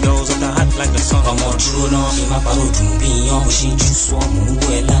like it girls, cause I hot like the sun. I'm all drawn up, in my bottle, doing beyond pushing you so move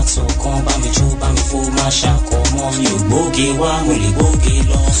well out so come by me to by me for my shack or more you boogie wa mo le boogie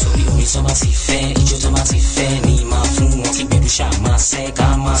lo sórí orin tó bá ti fẹ́ ijó tó bá ti fẹ́ ni máa fún wọn tí gbẹ̀rù ṣá máa ṣẹ́ ká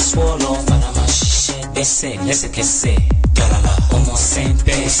máa swallow fara máa ṣiṣẹ́ gbẹ́sẹ̀ lẹ́sẹ̀kẹsẹ̀ galala ọmọ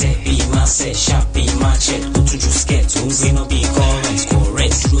sẹ́ńpẹ́ ẹsẹ̀ bí máa ṣẹ̀ ṣàbí máa ṣẹ̀ kó tójú skirt tó ń gbéná bí current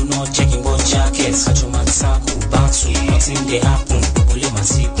correct dúró náà checking ball jacket kájọ máa tackle battle nothing dey happen gbogbo lè máa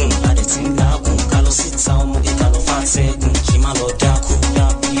ti kún adẹ̀ tí ń lágùn ká lọ síta ọmọdé ká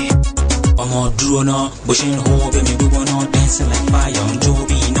Pushing home, baby, we want all dancing like fire on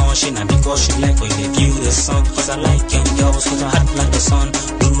Joby. No, she not because she like when they view the sun. Cause I like young girls, cause I hot like the sun.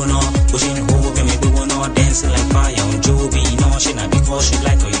 We want all pushing home, baby, we want all dancing like fire on Joby. No, she not because she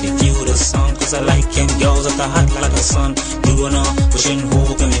like when they view the sun. Cause I like young girls, cause I hot like the sun. We want all pushing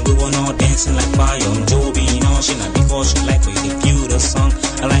home, baby, we want all dancing like fire on Joby. No, she not because she like when they view the sun.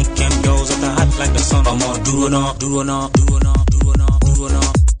 I like young girls, cause I hot like the sun. I'm all doing all, doing all, doing all, doing all, doing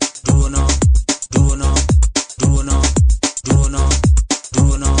all, doing all.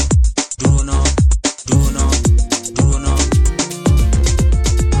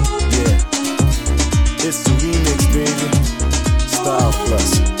 It's the remix, baby. Style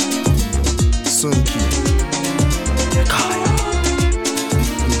Plus. Sunki.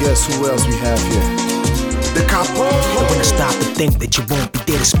 And guess who else we have here? The Capo. I wanna stop and think that you won't be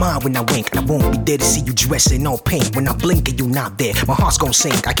there to smile when I wink. I won't be there to see you dressing all pink. When I blink and you not there, my heart's gon'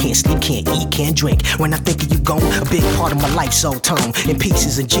 sink. I can't sleep, can't eat, can't drink. When I think of you gone, a big part of my life's all torn in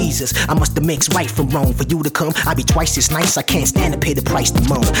pieces. And Jesus, I must have mixed right from wrong. For you to come, I'd be twice as nice. I can't stand to pay the price to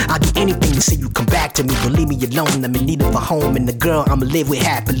moan. I'll do anything to see you come back to me, but leave me alone. I'm in need of a home and the girl I'ma live with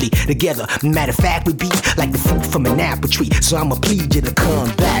happily together. Matter of fact, we be like the fruit from an apple tree. So I'ma plead you to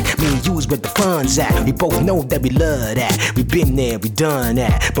come back. Me and you is where the fun's at. We both know that we love that. We been there, we done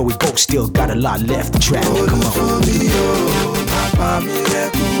that, but we both still got a lot left to track. Come on.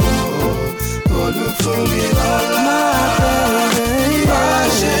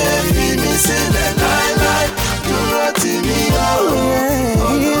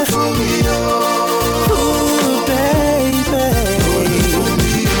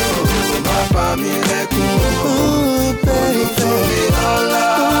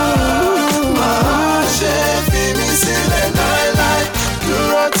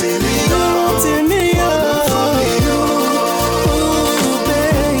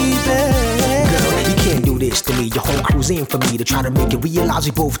 Your whole crew's in for me to try to make it realize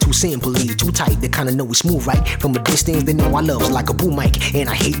we both too simply too tight. They kinda know we smooth right from a distance. They know our love's like a boom mic, and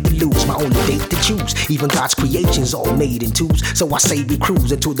I hate to lose my only date to choose. Even God's creations all made in twos, so I say we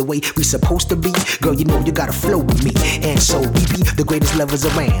cruise into the way we supposed to be. Girl, you know you gotta flow with me, and so we be the greatest lovers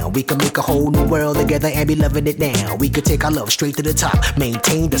around. We can make a whole new world together and be loving it now. We could take our love straight to the top,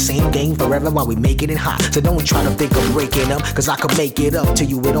 maintain the same game forever while we make it hot. So don't try to think of breaking up, cause I could make it up to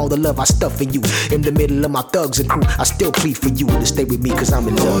you with all the love I stuff in you. In the middle of my thugs and crew, I still plead for you to stay with me, cause I'm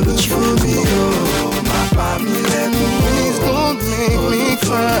in love with you. Come on. Please don't make me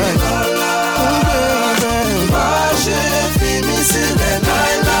cry.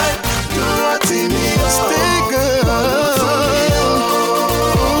 Stay good.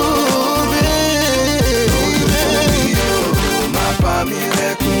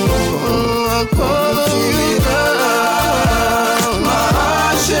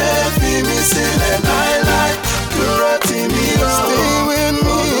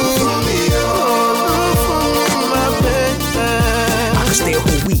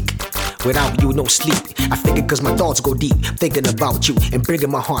 Without you, no sleep. I figure cause my thoughts go deep, thinking about you and bringing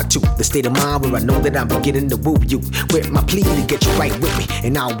my heart to the state of mind where I know that I'm beginning to woo you. With my plea to get you right with me,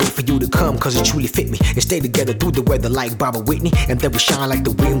 and I'll wait for you to come cause it truly fit me. And stay together through the weather like Barbara Whitney, and then we shine like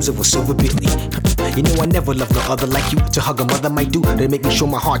the rims of a silver Bentley. You know I never loved no other like you. To hug a mother might do, to make me sure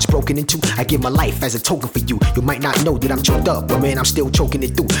my heart's broken in two. I give my life as a token for you. You might not know that I'm choked up, but man, I'm still choking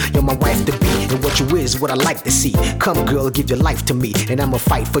it through. You're my wife to be, and what you is what I like to see. Come girl, give your life to me, and I'ma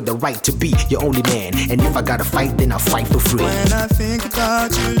fight for the right to be your only man. And if I gotta fight, then I'll fight for free. When I think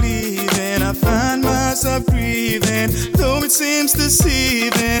about you leaving, I find myself breathing. Though it seems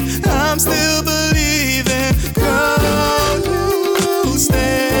deceiving, I'm still believing. Girl, you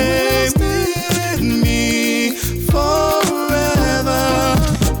stay with me forever,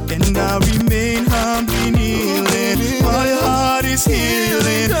 and I'll remain humbly kneeling while your heart is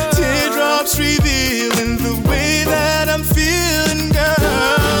healing. Teardrops revealing the way that I'm feeling, girl.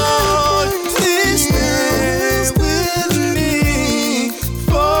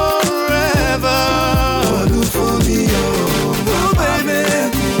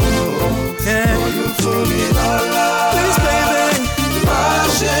 Yeah.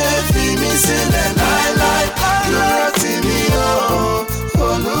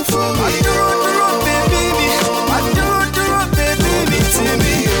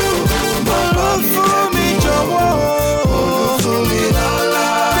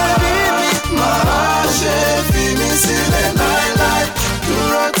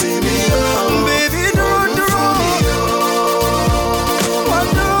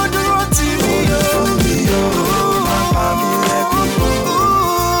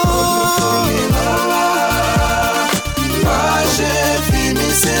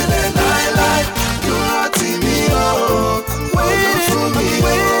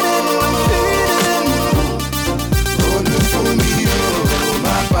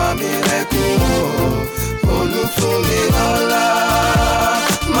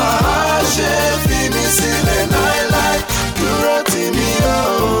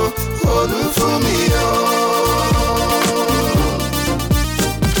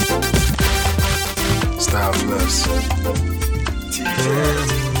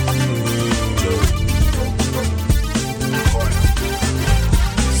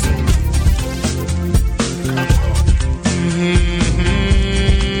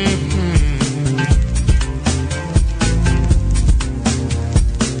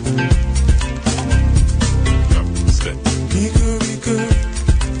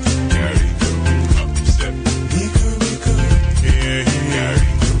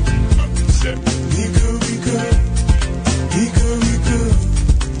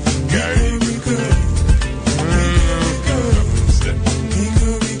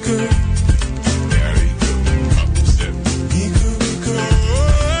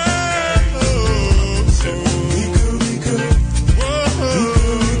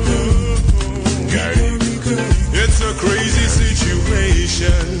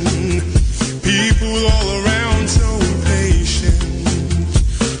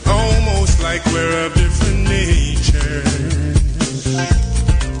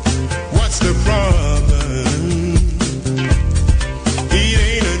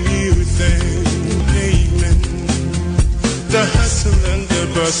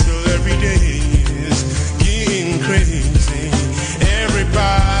 hustle every day is getting crazy.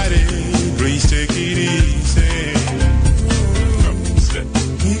 Everybody, please take it easy. Upstep.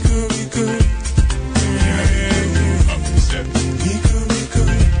 Rico, Rico. Yeah. Upstep. Rico, Rico.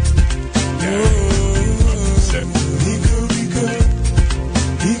 Yeah. Upstep. Rico, Rico.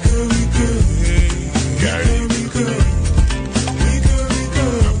 Rico, Rico. Rico, Rico. Rico, Rico.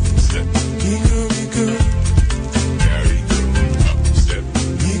 Upstep. Rico, Rico. Upstep.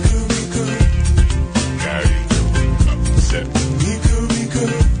 Rico, Rico. Upstep. Rico, Rico.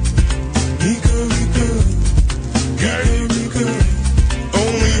 Rico, Rico. Rico.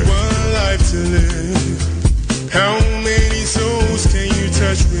 Only one life to live. How many souls can you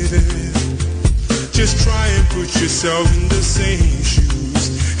touch with it? Just try and put yourself in the same shoes.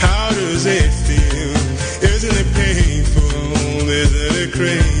 How does it feel? Isn't it painful? Isn't it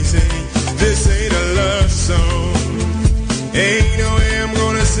crazy? This ain't a love song. Ain't no way I'm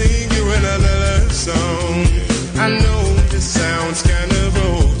gonna sing you another love song. I know this sounds kind of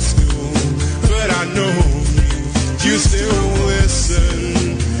old school, but I know you still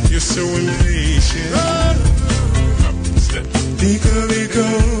listen. You're so impatient. Pico, Pico,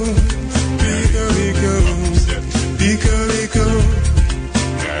 Pico, Pico, Pico, Pico.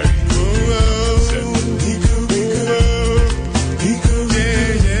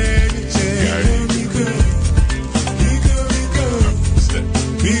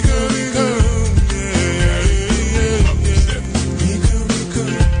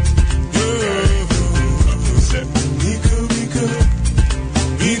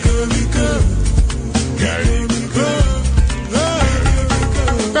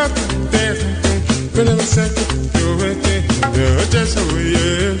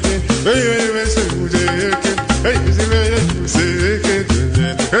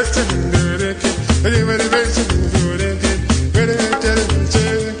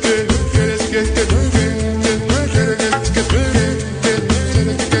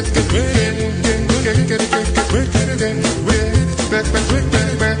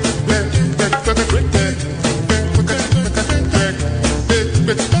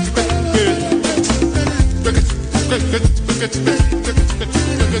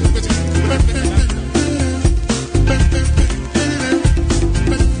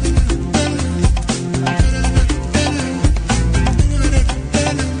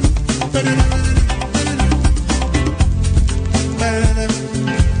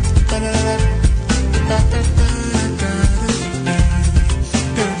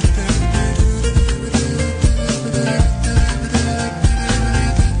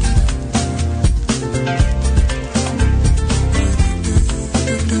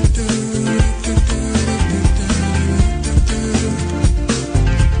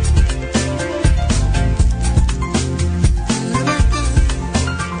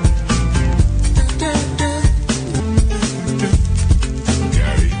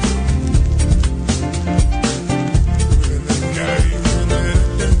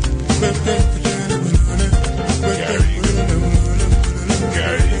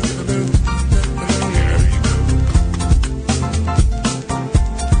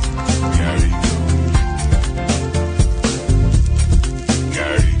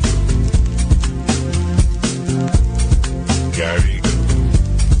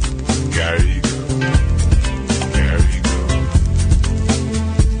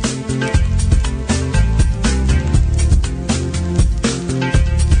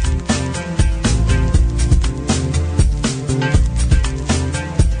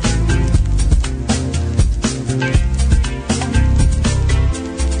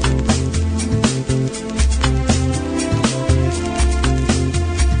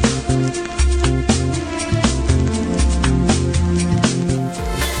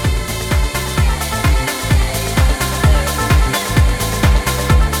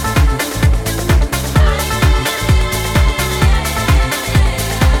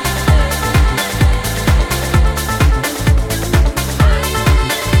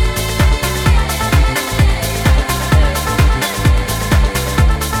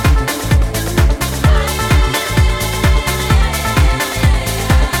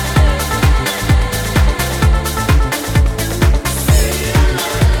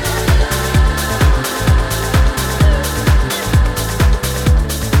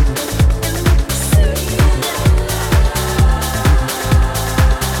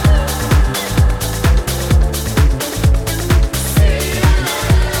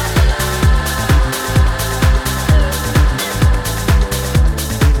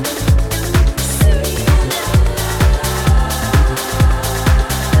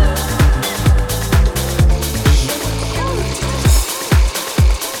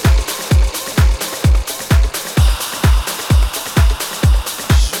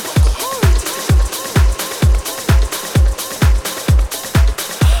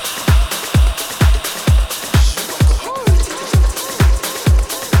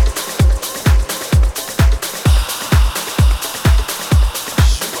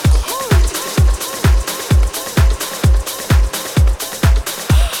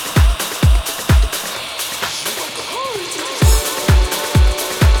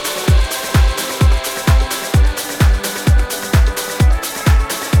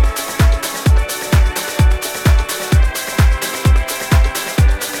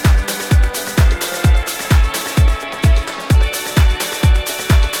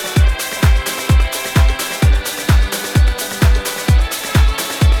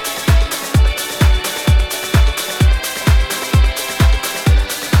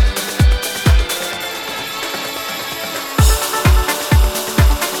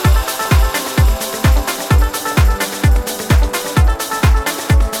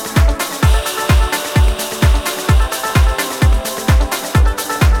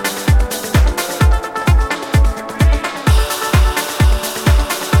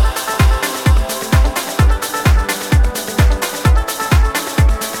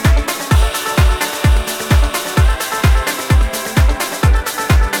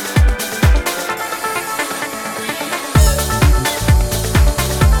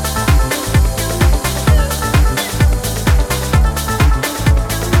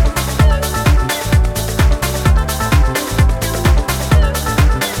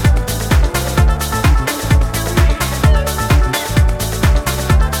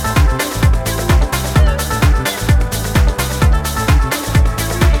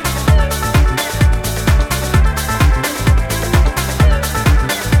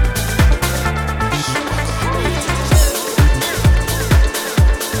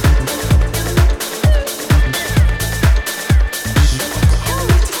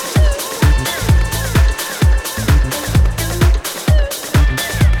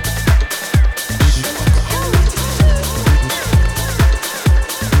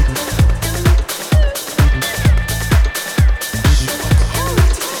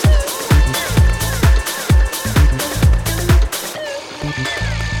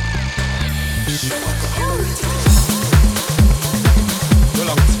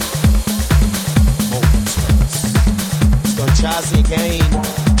 Chazzy again.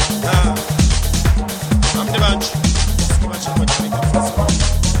 I'm the bunch.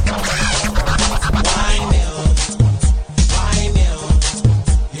 Why me?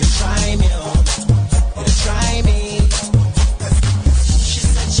 You try me. You try me. She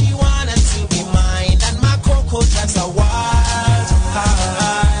said she wanted to be mine, and my cocoa tracks are wild.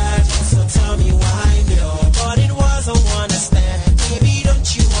 So tell me why me? But it was a one to stand. Baby, don't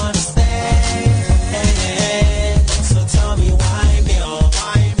you understand?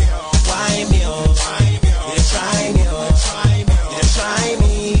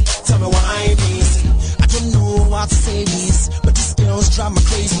 But this girl's drive me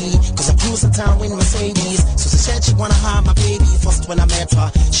crazy, cause I'm cruising town with Mercedes. So she said she wanna have my baby. First when I met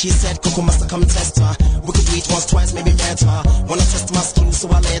her, she said Coco must come test her. We could do it once, twice, maybe met her. Wanna test my skills, so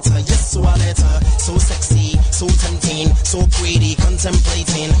I let her. Yes, so I let her. So sexy, so tempting, so pretty,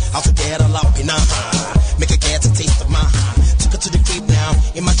 contemplating how to get her love in her hand. Make her get a taste of my hand. Took her to the crib now,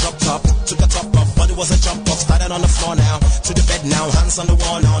 in my drop top. Took her top off, but it was a jump off. Started on the floor now, to the bed now. Hands on the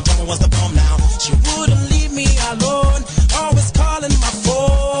wall now, drummer was the bomb now. She wouldn't leave me alone, always calling my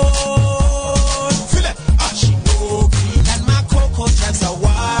phone. Feel it, she know me, and my cocoa tracks are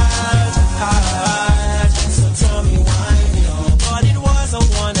wild. So tell me why me, but it was a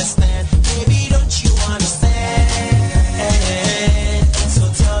one to stand. Baby, don't you understand? So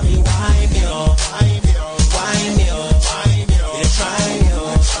tell me why me, why me, you try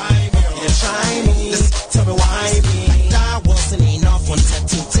me, listen, tell me why me. That wasn't enough, wanted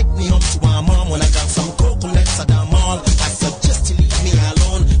to take me home to my mom when I got some coconuts at the mall. I suggest you leave me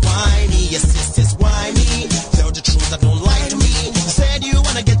alone. Why me? Yes, sisters, why me? Tell the truth, I don't lie to me. You said you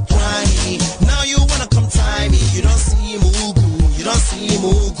wanna get grimy, now you wanna come tie me. You don't see Mugu, you don't see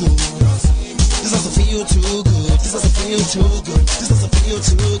Mugu. This doesn't feel too good, this doesn't feel too good, this doesn't feel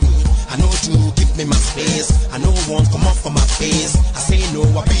too good. I know you give me my space, I know won't come off from my face. I say no,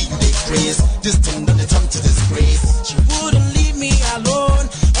 I be you they craze. This thing done it turn to disgrace. She wouldn't leave me alone,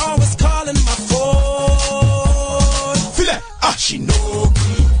 always calling my phone. Feel it, she know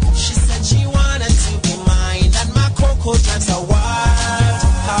me. She said she wanted to be mine, and my cocoa tracks are wild.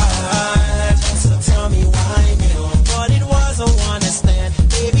 So tell me why me, but it was a one to stand.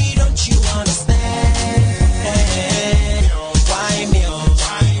 Baby, don't you understand? Why me?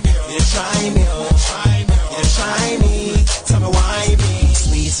 You try me, you try me. Tell me why me?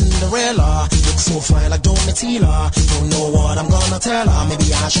 Sweet Cinderella, look so fine like Donatella. Don't know what I'm gonna tell her.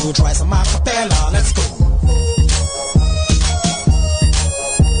 Maybe I should try some acapella. Let's go.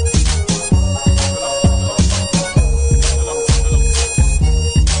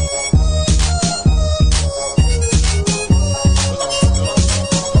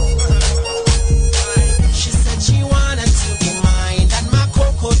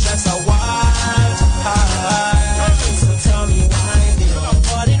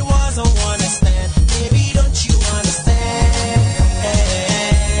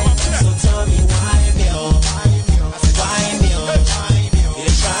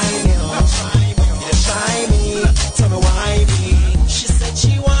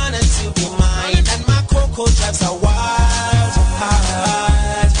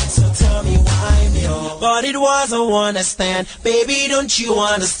 But it was a one to stand. Baby, don't you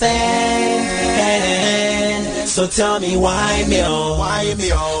understand? So tell me why me, why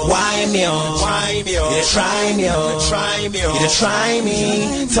me, why me, why me, you try me, you try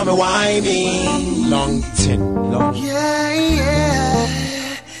me. Tell me why me. Long. Yeah, yeah.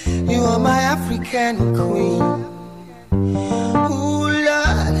 You are my African queen. Ooh,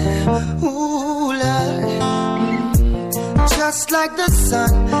 Lord, ooh, Lord. Just like the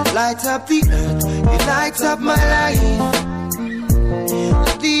sun, light up the earth, you light up my life.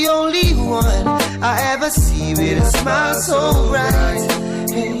 The only one I ever see with a smile so bright.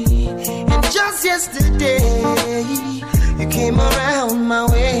 And just yesterday, you came around my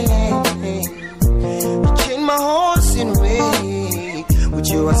way. You changed my horse in way with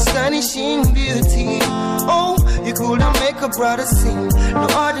your astonishing beauty. Oh, you couldn't make a brother sing. No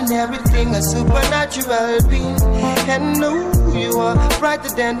ordinary thing, a supernatural being. And no, you are brighter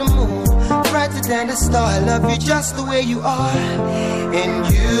than the moon, brighter than the star. I love you just the way you are. And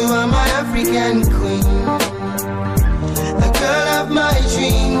you are my African queen, the girl of my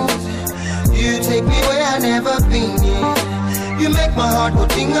dreams. You take me where I've never been. You make my heart go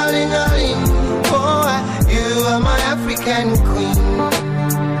ding-a-ling-a-ling. Oh, you are my African queen,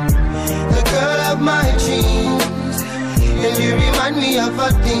 the girl of my dreams. And you remind me of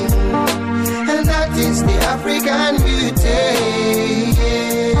a thing, and that is the African beauty.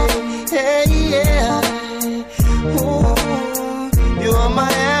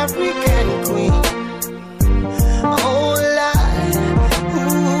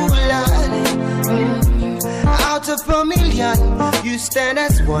 stand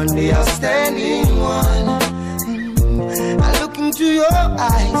as one, they are standing one. I look into your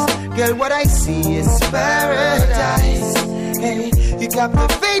eyes, girl, what I see is paradise. Hey, you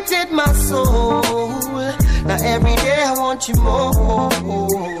captivated my soul. Now every day I want you more.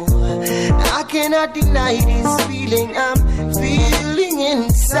 Now I cannot deny this feeling I'm feeling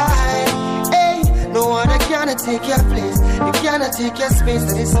inside. Hey, no one cannot take your place. You cannot take your space.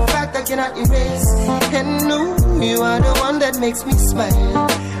 That is a fact I cannot erase. And no, you are the one that makes me smile.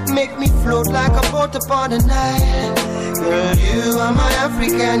 Make me float like a boat upon the Nile. Girl, you are my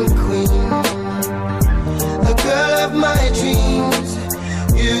African queen, the girl of my dreams.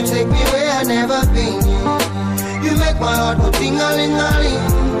 You take me where I've never been. You make my heart go ding-a-ling-a-ling.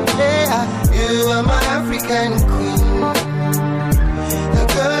 Yeah, you are my African queen, the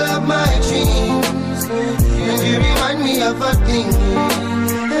girl of my dreams. And you remind me of a thing,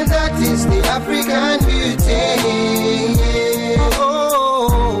 and that is the African beauty. Oh,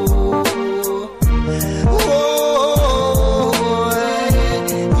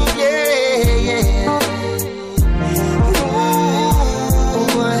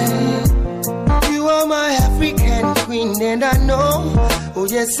 and I know, oh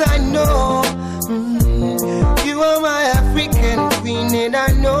yes I know, you are my African queen, and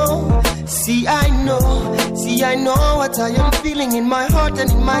I know, see I know what I am feeling in my heart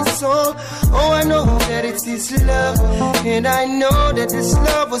and in my soul. Oh, I know that it's this love, and I know that this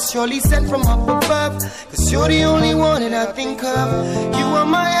love was surely sent from up above, cause you're the only one that I think of. You are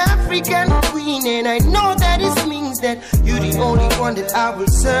my African queen, and I know that it means that you're the only one that I will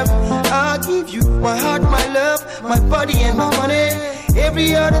serve. I'll give you my heart, my love, my body and my money,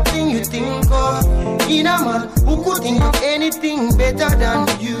 every other thing you think of. In a man who could think of anything better than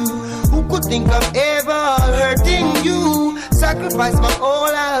you, who could think of ever hurting you? Sacrifice my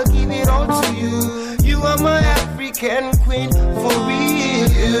all, I'll give it all to you. You are my African queen, for real.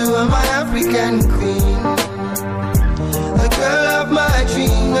 You are my African queen, the girl of my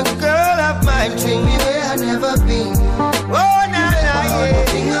dream, the girl of my dream, where I've never been. Oh, nah, yeah.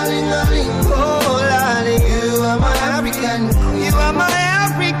 Ding-a-ling-a-ling. Oh, lolly. You are my African queen. You are my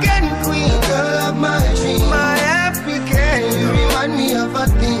African queen, the girl of my dream, my African. You remind me of a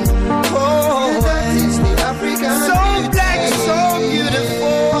thing. Oh, that is the African so beauty. Black, so beautiful.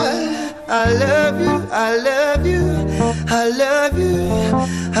 I love you, I love you, I love you,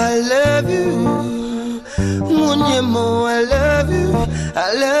 I love you. Munyemo, I love you,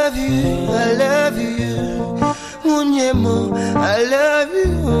 I love you, I love you. Munyemo, I love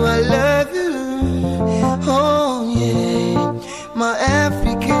you, I